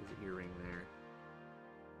earring there.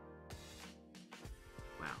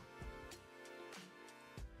 Wow.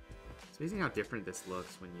 It's amazing how different this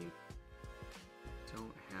looks when you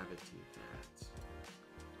don't have it do that.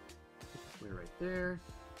 Put the flare right there.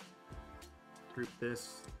 Group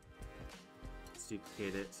this. Let's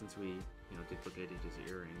duplicate it since we, duplicated his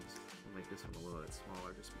earrings. I'll make this one a little bit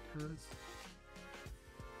smaller just because.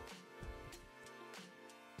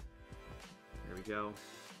 There we go.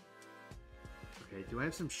 Okay, do I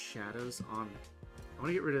have some shadows on? I want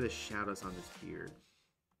to get rid of the shadows on this beard.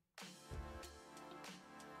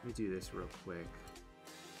 Let me do this real quick.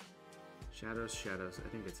 Shadows, shadows. I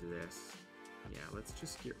think it's this. Yeah, let's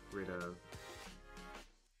just get rid of.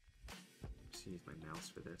 Just use my mouse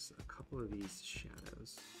for this. A couple of these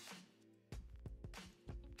shadows.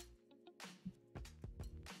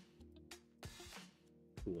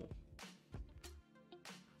 Cool.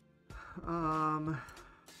 I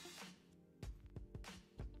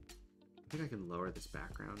think I can lower this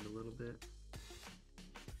background a little bit.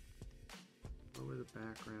 Lower the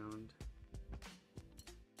background.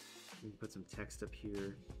 We can put some text up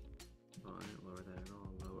here. Oh, I didn't lower that at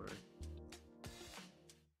all. Lower.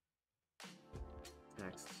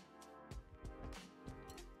 Text.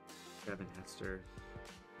 Devin Hester.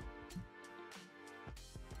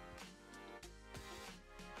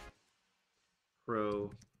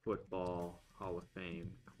 Pro Football Hall of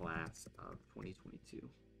Fame class of 2022.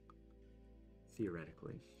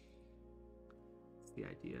 Theoretically. That's the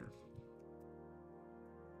idea.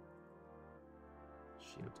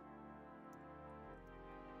 Shoot.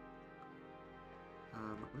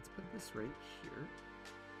 Let's put this right here.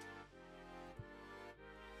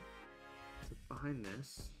 So behind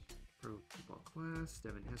this, Pro Football class,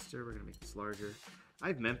 Devin Hester, we're going to make this larger. I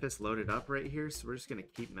have Memphis loaded up right here, so we're just going to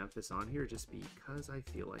keep Memphis on here just because I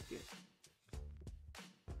feel like it.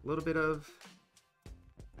 A little bit of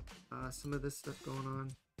some of this stuff going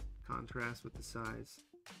on. Contrast with the size.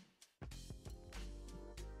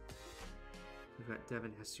 We've got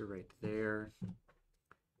Devin Hester right there.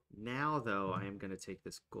 Now, though, I am going to take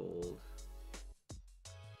this gold.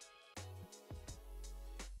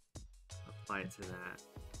 Apply it to that.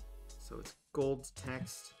 So it's gold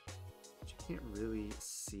text, which you can't really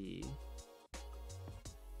see,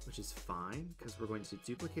 which is fine because we're going to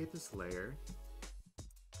duplicate this layer.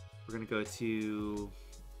 We're going to go to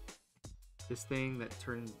this thing that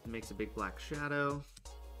makes a big black shadow.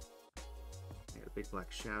 I got a big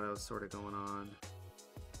black shadow sort of going on.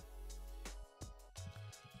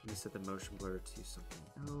 I'm going to set the motion blur to something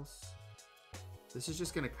else. This is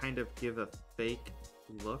just going to kind of give a fake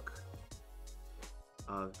look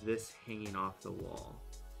of this hanging off the wall.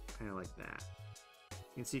 Kind of like that.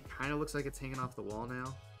 You can see it kind of looks like it's hanging off the wall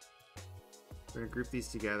now. We're going to group these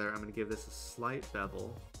together. I'm going to give this a slight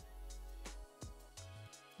bevel.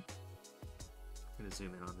 I'm going to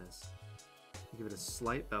zoom in on this. Give it a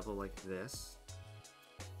slight bevel like this.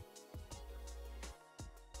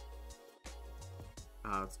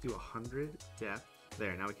 Let's do 100 depth.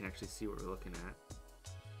 There, now we can actually see what we're looking at.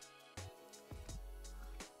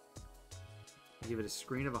 Give it a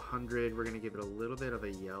screen of 100. We're going to give it a little bit of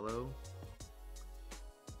a yellow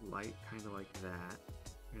light, kind of like that.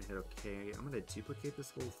 I'm going to hit OK. I'm going to duplicate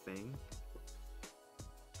this whole thing.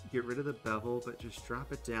 Get rid of the bevel, but just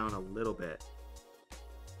drop it down a little bit.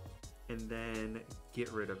 And then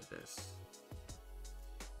get rid of this.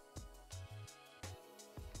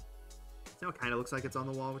 Now it kind of looks like it's on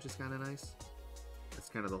the wall, which is kind of nice. That's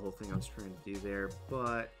kind of the whole thing I was trying to do there,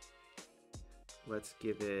 but let's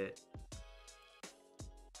give it,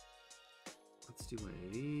 let's do one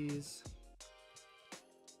of these.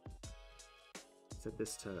 Set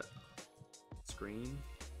this to screen.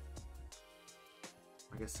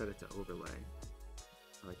 I guess set it to overlay,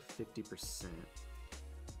 like 50%.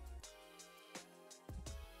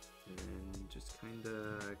 And then just kind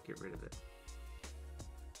of get rid of it.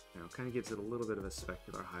 Now, kind of gives it a little bit of a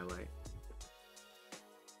specular highlight.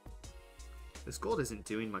 This gold isn't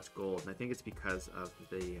doing much gold, and I think it's because of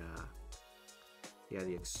the,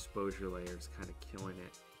 the exposure layer is kind of killing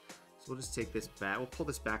it. So we'll just take this back. We'll pull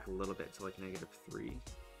this back a little bit to like -3.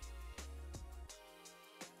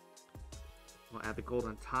 We'll add the gold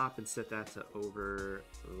on top and set that to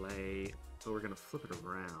overlay. But we're going to flip it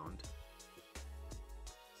around.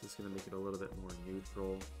 So it's going to make it a little bit more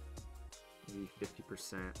neutral. Maybe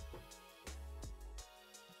 50%.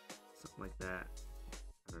 Something like that.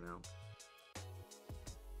 I don't know.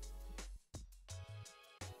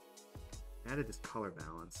 Added this color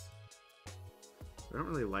balance. I don't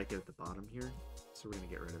really like it at the bottom here, so we're going to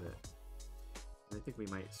get rid of it. And I think we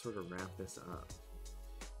might sort of wrap this up.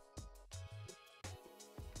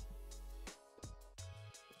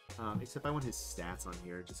 Except I want his stats on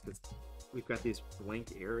here, just because we've got these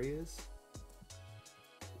blank areas.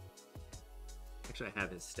 Actually, I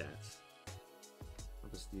have his stats. I'll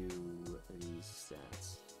just do these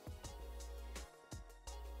stats.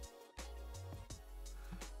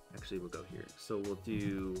 Actually, we'll go here. So we'll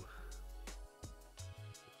do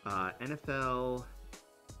NFL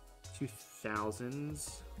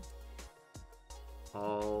 2000s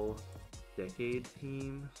all-decade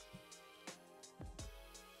team.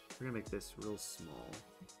 We're gonna make this real small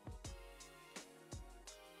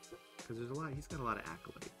because there's a lot. He's got a lot of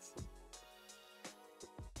accolades.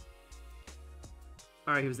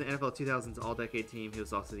 All right, he was the NFL 2000s all-decade team. He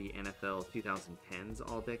was also the NFL 2010s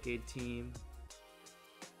all-decade team.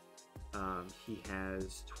 He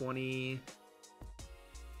has 20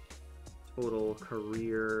 total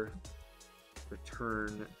career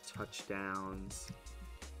return touchdowns,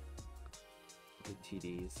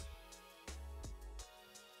 TDs.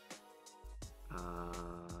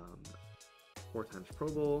 4 times Pro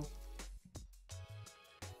Bowl,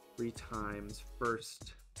 3 times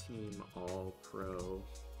first Team All Pro.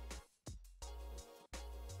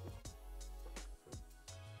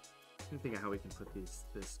 I'm trying to think of how we can put this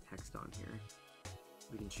text on here.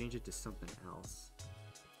 We can change it to something else.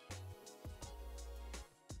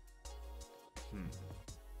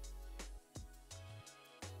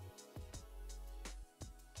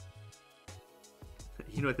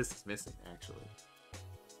 You know what this is missing, actually?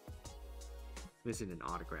 It's missing an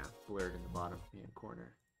autograph blurred in the bottom hand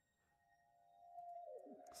corner.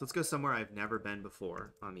 So let's go somewhere I've never been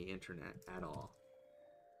before on the internet at all.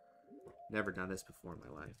 Never done this before in my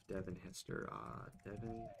life. Devin Hester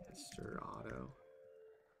Auto.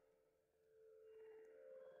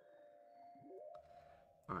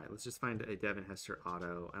 Alright, let's just find a Devin Hester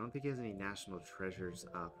Auto. I don't think he has any National Treasures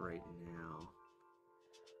up right now.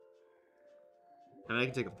 I mean, I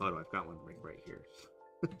can take a photo. I've got one right here.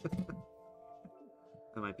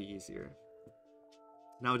 That might be easier.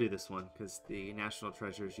 Now we'll do this one, because the National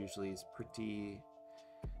Treasures usually is pretty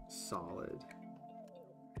solid.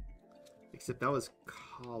 Except that was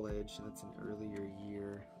college, and that's an earlier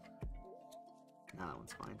year. Nah, that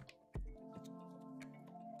one's fine.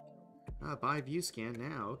 Buy view scan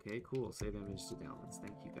now. Okay, cool. Save image to downloads.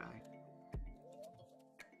 Thank you, guy.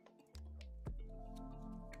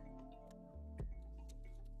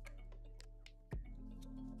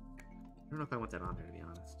 I don't know if I want that on there, to be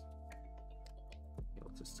honest. Okay,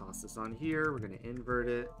 we'll just toss this on here. We're going to invert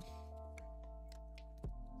it.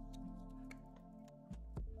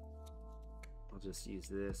 I'll just use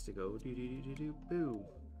this to go do-do-do-do-do-boo.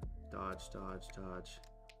 Dodge, dodge, dodge.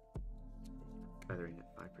 Feathering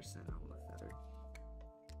at 5%. I don't want to feather.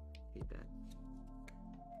 Hate that.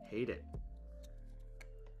 Hate it.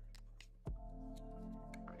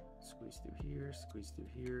 Alright, squeeze through here, squeeze through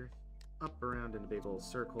here. Up, around in a big old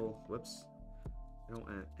circle. Whoops. I don't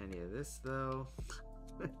want any of this, though.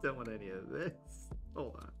 I don't want any of this.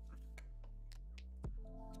 Hold on.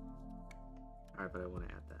 Alright, but I want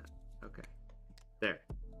to add that. Okay. There.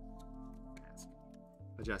 Mask.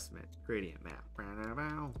 Adjustment. Gradient map.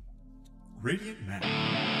 Gradient map.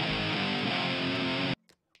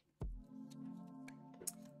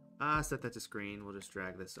 Set that to screen. We'll just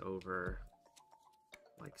drag this over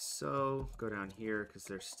like so. Go down here because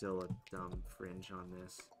there's still a dumb fringe on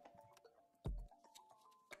this.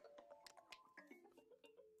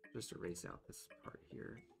 Just erase out this part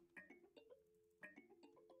here.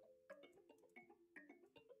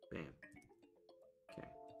 Bam. Okay.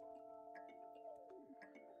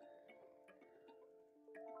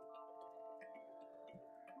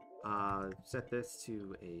 Set this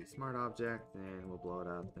to a smart object, and we'll blow it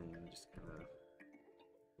up and just kind of.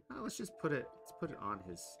 Let's just put it. Let's put it on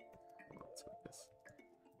his. Hold on, let's put this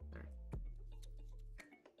there.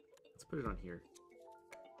 Let's put it on here.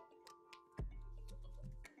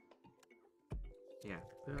 Yeah,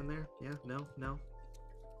 put it on there. Yeah, no, no,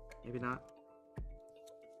 maybe not. I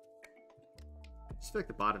just feel like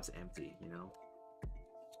the bottom's empty, you know.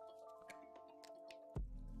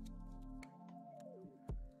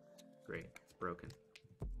 Great, it's broken.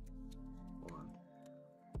 Hold on.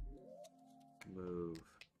 Move.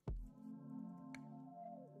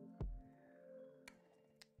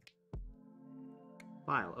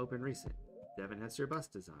 File, open recent. Devin Hester bus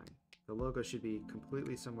design. The logo should be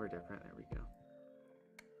completely somewhere different. There we go.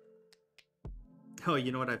 Oh,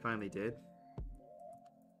 you know what I finally did?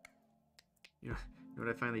 You know what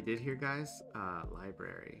I finally did here, guys?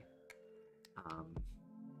 Library.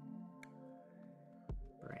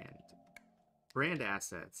 Brand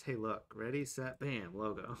assets. Hey, look. Ready, set, bam.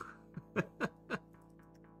 Logo.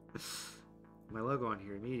 My logo on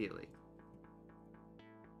here immediately.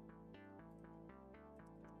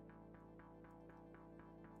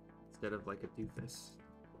 Instead of like a doofus.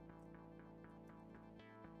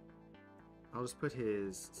 I'll just put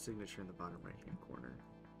his signature in the bottom right-hand corner.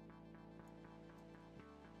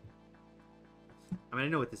 I mean, I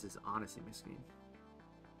know what this is honestly missing.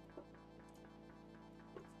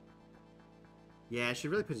 Yeah, I should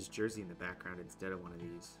really put his jersey in the background instead of one of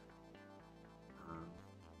these.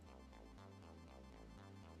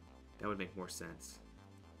 That would make more sense.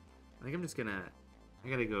 I think I'm just gonna. I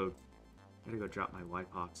gotta go drop my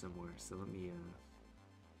wipe-off somewhere. So let me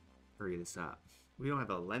hurry this up. We don't have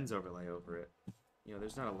a lens overlay over it. You know,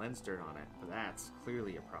 there's not a lens dirt on it, but that's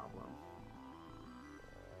clearly a problem.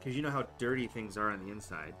 Because you know how dirty things are on the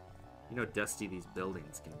inside. You know how dusty these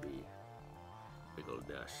buildings can be. Big old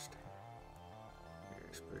dust.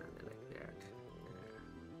 Just put it like that.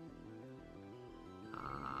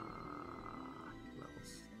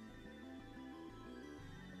 Levels.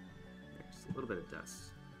 There's a little bit of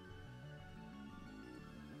dust.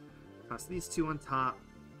 Toss these two on top.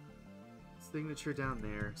 Signature down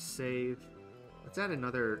there. Save. Let's add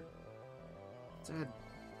another. Let's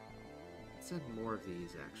add more of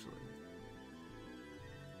these, actually.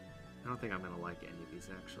 I don't think I'm gonna like any of these,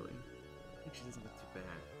 actually. Actually, doesn't look too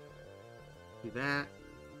bad. Do that.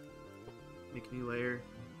 Make a new layer.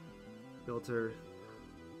 Filter.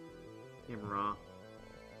 Camera.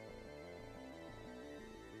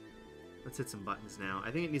 Let's hit some buttons now.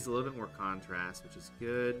 I think it needs a little bit more contrast, which is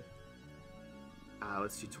good.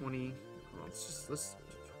 Let's do 20. Hold on,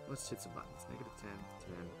 let's hit some buttons. Negative 10,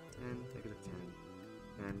 10, 10, negative 10,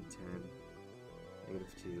 10, 10,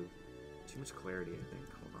 negative 2. Too much clarity, I think.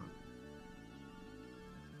 Hold on.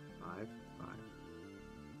 5, 5.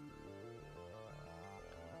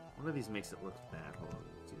 One of these makes it look bad. Hold on,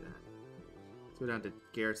 let's do that. Let's go down to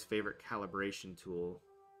Garrett's favorite calibration tool.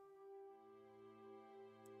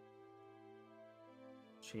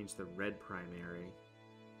 Change the red primary.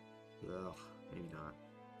 Ugh, maybe not.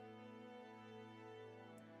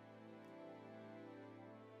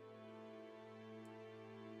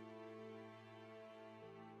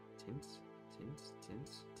 Tints, tints,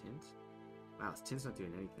 tints, tints. Wow, this tint's not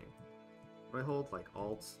doing anything. What do I hold? Like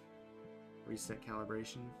Alt, reset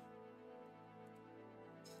calibration.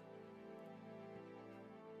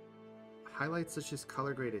 Highlights, let's just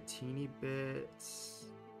color grade a teeny bit.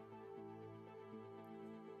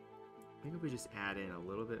 I think if we just add in a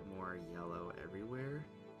little bit more yellow everywhere,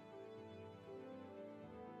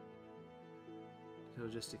 it'll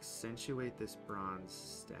just accentuate this bronze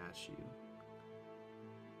statue.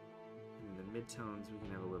 And in the midtones, we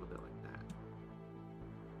can have a little bit like that.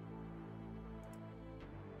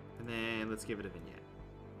 And then let's give it a vignette.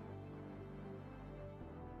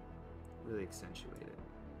 Really accentuate it.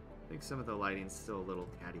 I think some of the lighting's still a little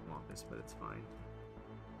cattywampus, but it's fine.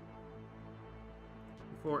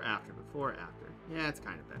 Before, after, before, after. Yeah, it's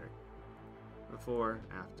kind of better. Before,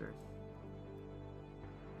 after.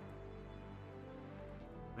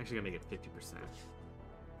 I'm actually gonna make it 50%.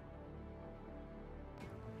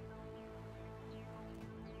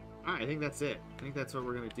 Alright, I think that's it. I think that's what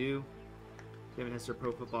we're gonna do. Devin Hester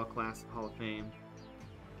Pro Football Class Hall of Fame.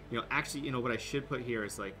 You know, actually, you know, what I should put here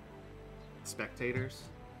is like spectators.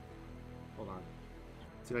 Hold on.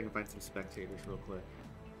 See if I can find some spectators real quick.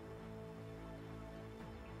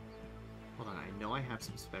 Hold on, I know I have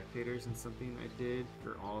some spectators in something I did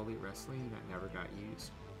for All Elite Wrestling that never got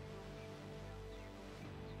used.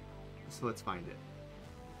 So let's find it.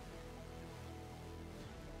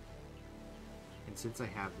 And since I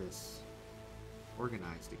have this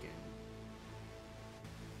organized again,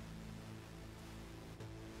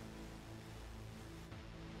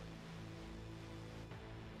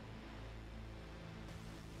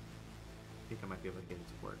 I think I might be able to get it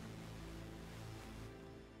to work.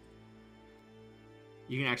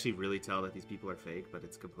 You can actually really tell that these people are fake, but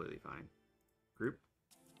it's completely fine. Group?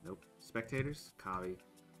 Nope. Spectators? Copy.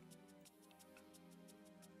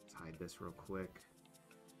 Let's hide this real quick.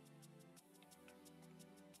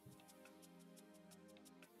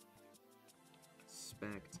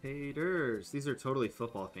 Spectators! These are totally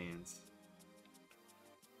football fans.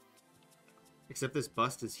 Except this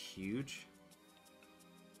bust is huge.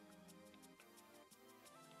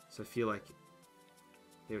 So I feel like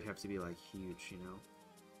they would have to be like huge, you know?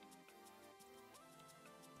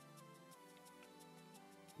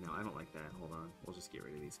 No, I don't like that. Hold on. We'll just get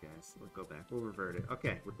rid of these guys. We'll go back. We'll revert it.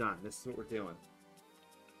 Okay, we're done. This is what we're doing.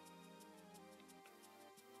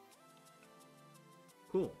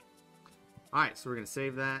 Cool. Alright, so we're going to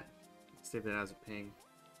save that. Save that as a ping.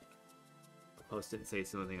 I'll post it and say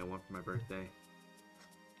it's the only thing I want for my birthday.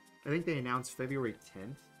 I think they announced February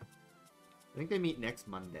 10th. I think they meet next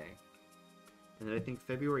Monday. And then I think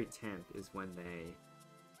February 10th is when they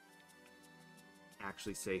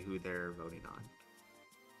actually say who they're voting on.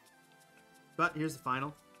 But here's the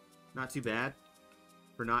final. Not too bad.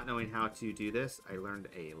 For not knowing how to do this, I learned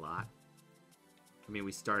a lot. I mean,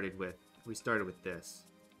 we started with this.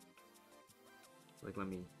 Like, let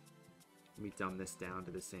me dumb this down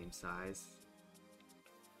to the same size.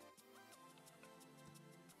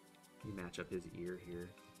 Let me match up his ear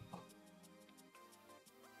here.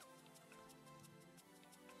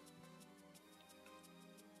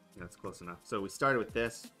 Yeah, that's close enough. So we started with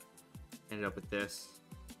this, ended up with this.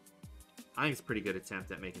 I think it's a pretty good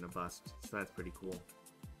attempt at making a bust, so that's pretty cool.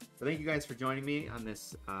 So thank you guys for joining me on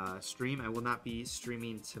this stream. I will not be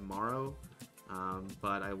streaming tomorrow,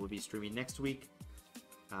 but I will be streaming next week.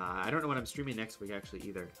 I don't know when I'm streaming next week actually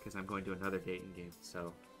either, because I'm going to another dating game.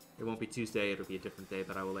 So it won't be Tuesday, it'll be a different day,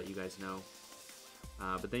 but I will let you guys know.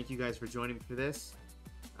 But thank you guys for joining me for this.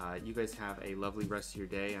 You guys have a lovely rest of your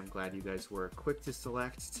day. I'm glad you guys were quick to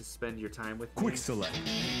select to spend your time with me. Quick select.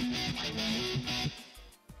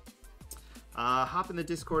 Hop in the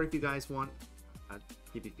Discord if you guys want.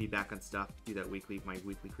 Give you feedback on stuff. Do that weekly, my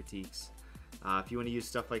weekly critiques. If you want to use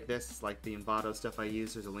stuff like this, like the Envato stuff I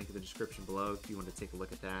use, there's a link in the description below if you want to take a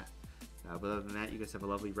look at that. But other than that, you guys have a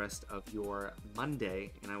lovely rest of your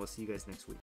Monday, and I will see you guys next week.